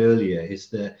mentioned earlier, is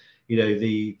that, you know,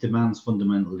 the demand's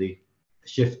fundamentally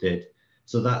shifted.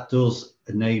 So that does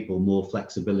enable more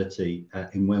flexibility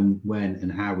in when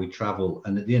and how we travel.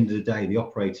 And at the end of the day, the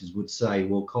operators would say,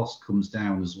 well, cost comes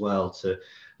down as well to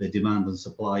the demand and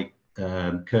supply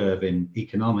curve in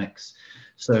economics.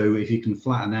 So if you can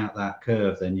flatten out that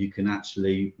curve, then you can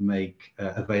actually make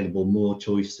available more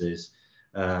choices,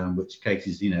 which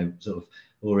Katie's, you know, sort of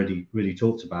already really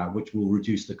talked about, which will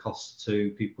reduce the costs to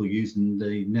people using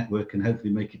the network and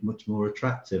hopefully make it much more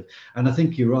attractive. And I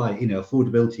think you're right, you know,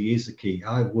 affordability is the key.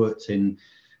 I've worked in,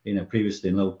 you know, previously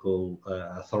in local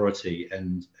authority,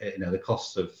 and you know, the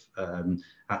cost of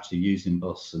actually using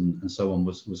bus and so on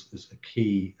was a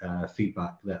key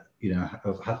feedback that, you know,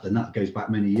 and that goes back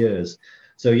many years.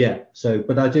 So yeah,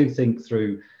 but I do think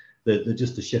through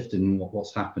just the shift in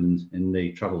what's happened in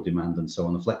the travel demand and so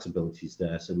on, the flexibility is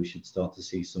there. So we should start to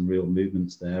see some real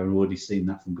movements there, and we've already seen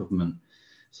that from government.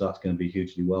 So that's going to be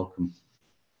hugely welcome.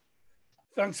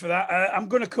 Thanks for that. I'm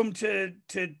going to come to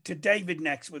David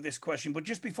next with this question, but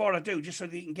just before I do, just so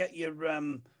that you can get your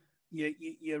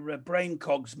brain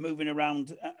cogs moving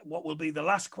around, what will be the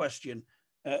last question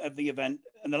of the event.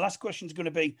 And the last question is going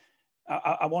to be,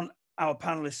 I want our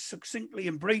panelists succinctly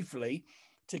and briefly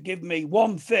to give me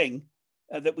one thing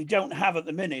that we don't have at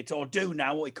the minute or do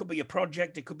now, or it could be a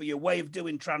project, it could be a way of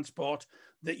doing transport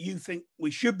that you think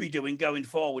we should be doing going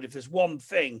forward. If there's one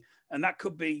thing, and that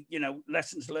could be, you know,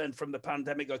 lessons learned from the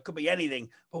pandemic, or it could be anything,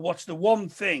 but what's the one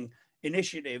thing,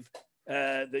 initiative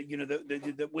that, you know,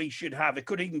 that we should have? It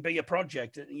could even be a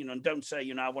project, you know, and don't say,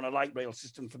 you know, I want a light rail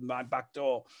system from my back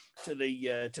door to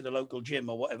the local gym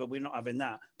or whatever. We're not having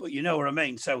that, but you know what I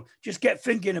mean. So just get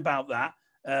thinking about that.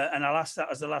 And I'll ask that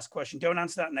as the last question. Don't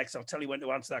answer that next. I'll tell you when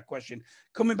to answer that question.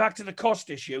 Coming back to the cost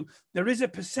issue, there is a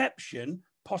perception,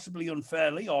 possibly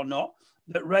unfairly or not,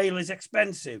 that rail is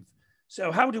expensive.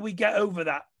 So how do we get over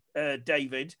that,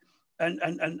 David?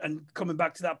 And coming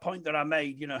back to that point that I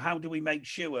made, you know, how do we make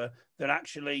sure that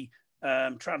actually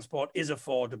transport is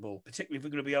affordable, particularly if we're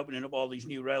going to be opening up all these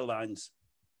new rail lines?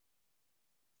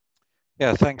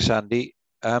 Yeah, thanks, Andy.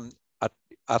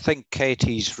 I think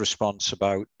Katie's response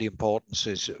about the importance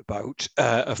is about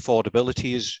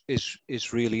affordability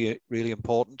is really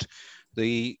important.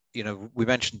 You know, we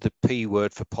mentioned the P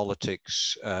word for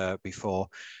politics before.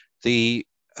 The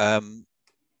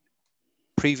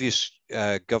previous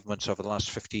governments over the last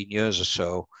 15 years or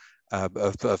so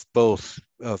of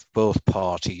both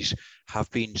parties have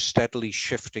been steadily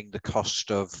shifting the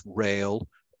cost of rail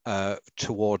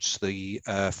towards the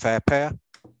fare payer.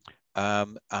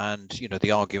 And you know,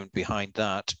 the argument behind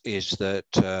that is that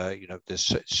you know,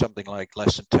 there's something like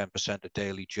less than 10% of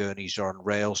daily journeys are on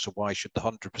rail, so why should the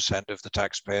 100% of the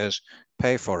taxpayers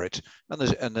pay for it? And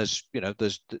there's you know,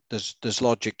 there's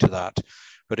logic to that.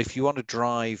 But if you want to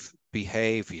drive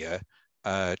behaviour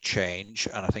change,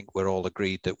 and I think we're all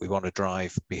agreed that we want to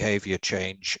drive behaviour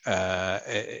change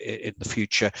in the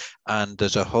future, and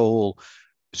there's a whole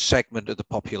segment of the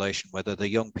population, whether they're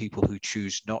young people who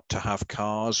choose not to have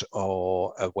cars,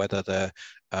 or whether they're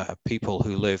people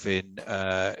who live in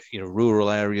you know, rural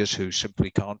areas who simply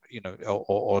can't, you know,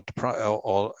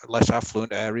 or less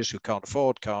affluent areas who can't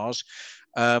afford cars,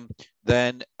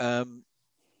 then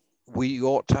we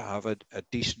ought to have a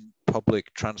decent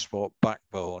public transport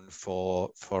backbone for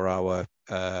our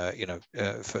you know,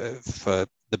 for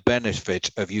the benefit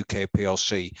of UK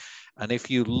PLC. And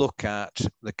if you look at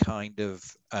the kind of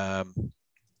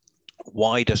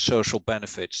wider social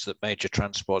benefits that major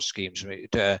transport schemes,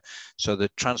 so the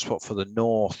Transport for the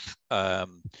North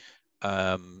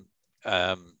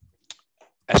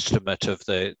estimate of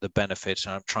the benefits,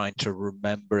 and I'm trying to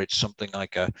remember, it's something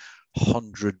like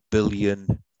 100 billion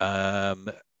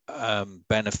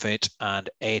benefit and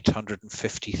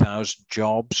 850,000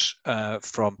 jobs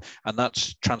from, and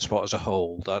that's transport as a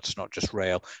whole, that's not just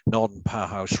rail. Northern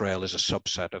Powerhouse Rail is a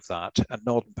subset of that, and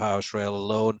Northern Powerhouse Rail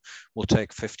alone will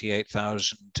take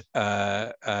 58,000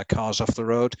 cars off the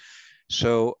road.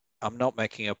 So I'm not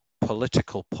making a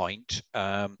political point,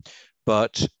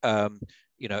 but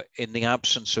you know, in the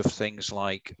absence of things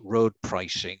like road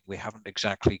pricing, we haven't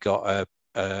exactly got a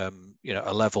you know,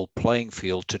 a level playing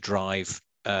field to drive,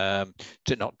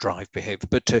 to not drive behavior,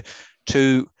 but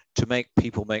to make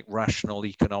people make rational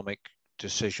economic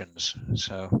decisions.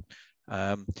 So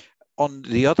on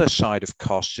the other side of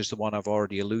costs is the one I've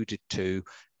already alluded to,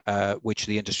 which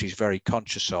the industry is very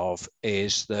conscious of,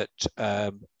 is that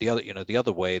the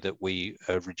other way that we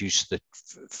reduce the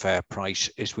fare price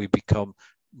is we become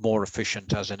more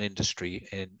efficient as an industry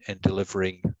in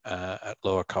delivering at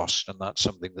lower cost, and that's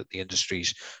something that the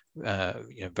industry's you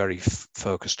know, very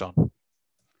focused on.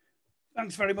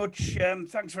 Thanks very much.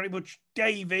 Thanks very much,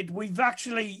 David. We've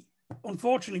actually,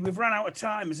 unfortunately, we've run out of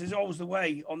time, as is always the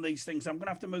way on these things. I'm going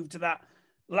to have to move to that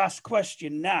last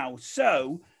question now.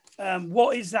 So,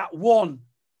 what is that one?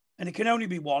 And it can only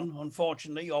be one,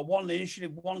 unfortunately, or one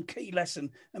initiative, one key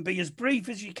lesson, and be as brief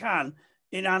as you can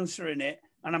in answering it.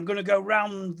 And I'm going to go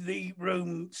round the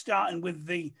room, starting with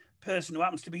the person who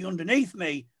happens to be underneath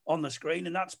me on the screen,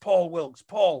 and that's Paul Wilkes.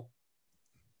 Paul.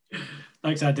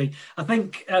 Thanks, Andy. I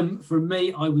think for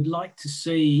me, I would like to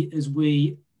see, as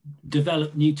we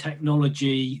develop new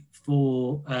technology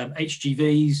for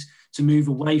HGVs, to move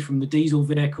away from the diesel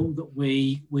vehicle, that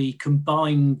we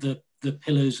combine the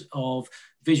pillars of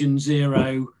Vision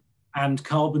Zero and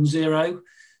Carbon Zero,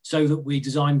 so that we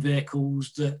design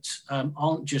vehicles that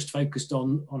aren't just focused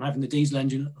on having the diesel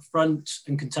engine at the front,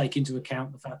 and can take into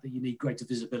account the fact that you need greater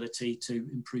visibility to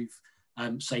improve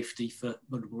safety for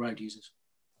vulnerable road users.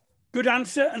 Good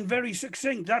answer and very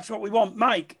succinct. That's what we want.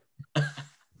 Mike.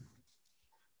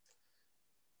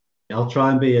 I'll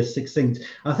try and be as succinct.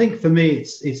 I think for me,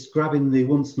 it's grabbing the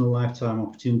once in a lifetime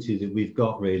opportunity that we've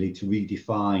got, really, to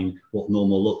redefine what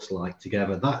normal looks like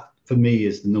together. That for me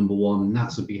is the number one, and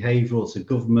that's a behavioural, it's a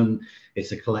government,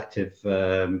 it's a collective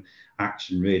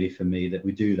action, really, for me, that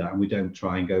we do that and we don't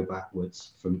try and go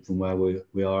backwards from where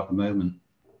we are at the moment.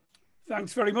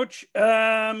 Thanks very much.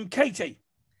 Katie.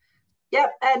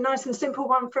 Yep, a nice and simple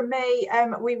one from me.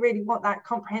 We really want that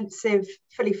comprehensive,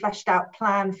 fully fleshed out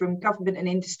plan from government and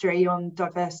industry on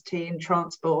diversity in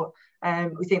transport.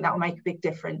 We think that will make a big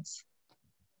difference.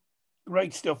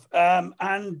 Great stuff.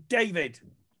 And David?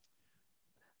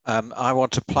 I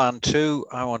want a plan too.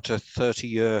 I want a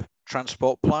 30-year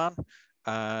transport plan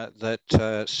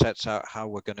that sets out how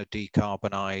we're going to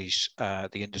decarbonise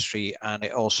the industry, and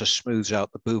it also smooths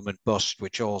out the boom and bust,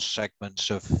 which all segments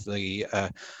of the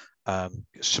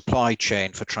supply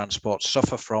chain for transport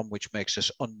suffer from, which makes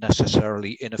us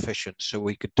unnecessarily inefficient. So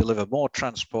we could deliver more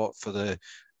transport for the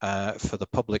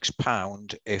public's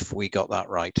pound if we got that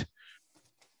right.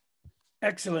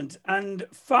 Excellent. And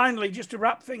finally, just to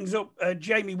wrap things up,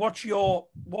 Jamie, what's your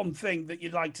one thing that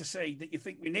you'd like to see, that you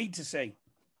think we need to see?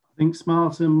 I think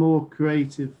smarter, more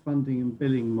creative funding and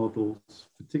billing models,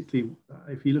 particularly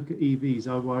if you look at EVs.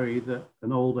 I worry that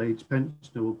an old age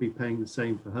pensioner will be paying the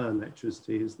same for her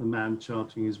electricity as the man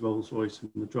charging his Rolls Royce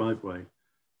in the driveway.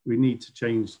 We need to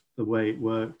change the way it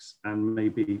works, and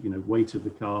maybe, weight of the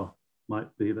car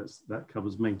might be. That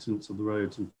covers maintenance of the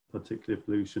roads and particular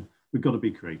pollution. We've got to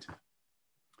be creative.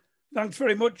 Thanks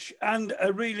very much. And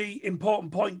a really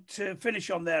important point to finish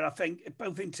on there, I think,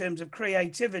 both in terms of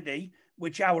creativity,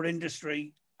 which our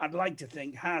industry, I'd like to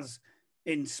think, has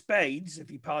in spades,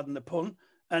 if you pardon the pun,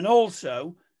 and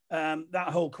also that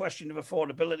whole question of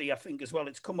affordability, I think, as well.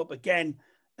 It's come up again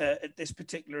at this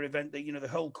particular event, that, the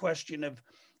whole question of,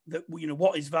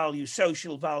 what is value,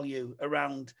 social value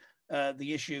around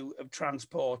the issue of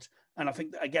transport. And I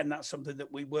think that, again, that's something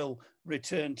that we will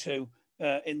return to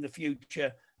in the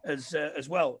future as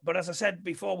well. But as I said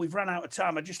before, we've run out of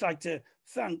time. I'd just like to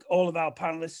thank all of our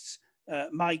panelists,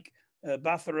 Mike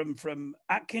Batherham from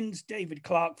Atkins, David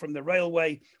Clark from the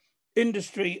Railway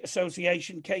Industry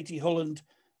Association, Katie Hulland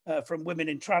from Women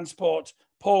in Transport,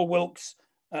 Paul Wilkes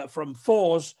from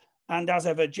FORS, and as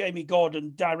ever, Jamie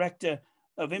Gordon, Director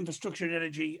of Infrastructure and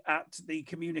Energy at the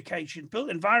Built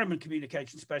Environment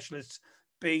Communication Specialists,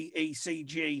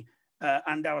 BECG,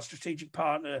 and our strategic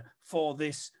partner for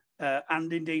this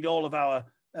and indeed all of our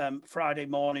Friday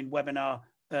morning webinar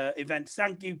events.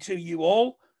 Thank you to you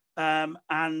all.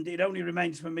 And it only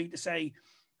remains for me to say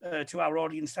to our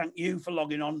audience, thank you for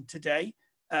logging on today.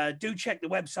 Do check the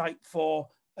website for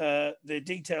the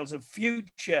details of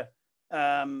future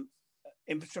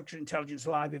Infrastructure Intelligence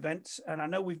Live events. And I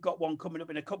know we've got one coming up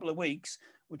in a couple of weeks,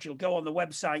 which will go on the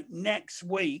website next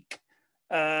week,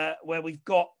 where we've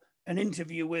got an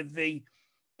interview with the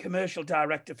commercial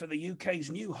director for the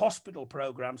UK's new hospital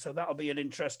programme. So that'll be an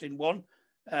interesting one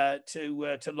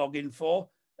to log in for,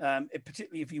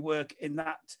 particularly if you work in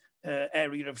that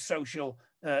area of social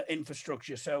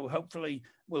infrastructure. So hopefully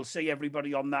we'll see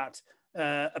everybody on that.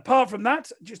 Apart from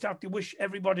that, just have to wish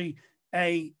everybody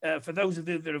for those of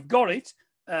you that have got it,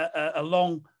 a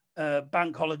long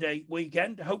bank holiday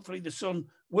weekend. Hopefully the sun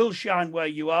will shine where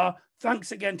you are.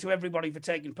 Thanks again to everybody for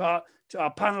taking part, to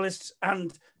our panelists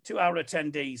and to our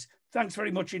attendees. Thanks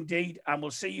very much indeed, and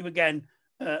we'll see you again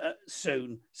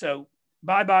soon. So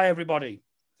bye-bye, everybody.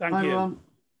 Thank you. Everyone.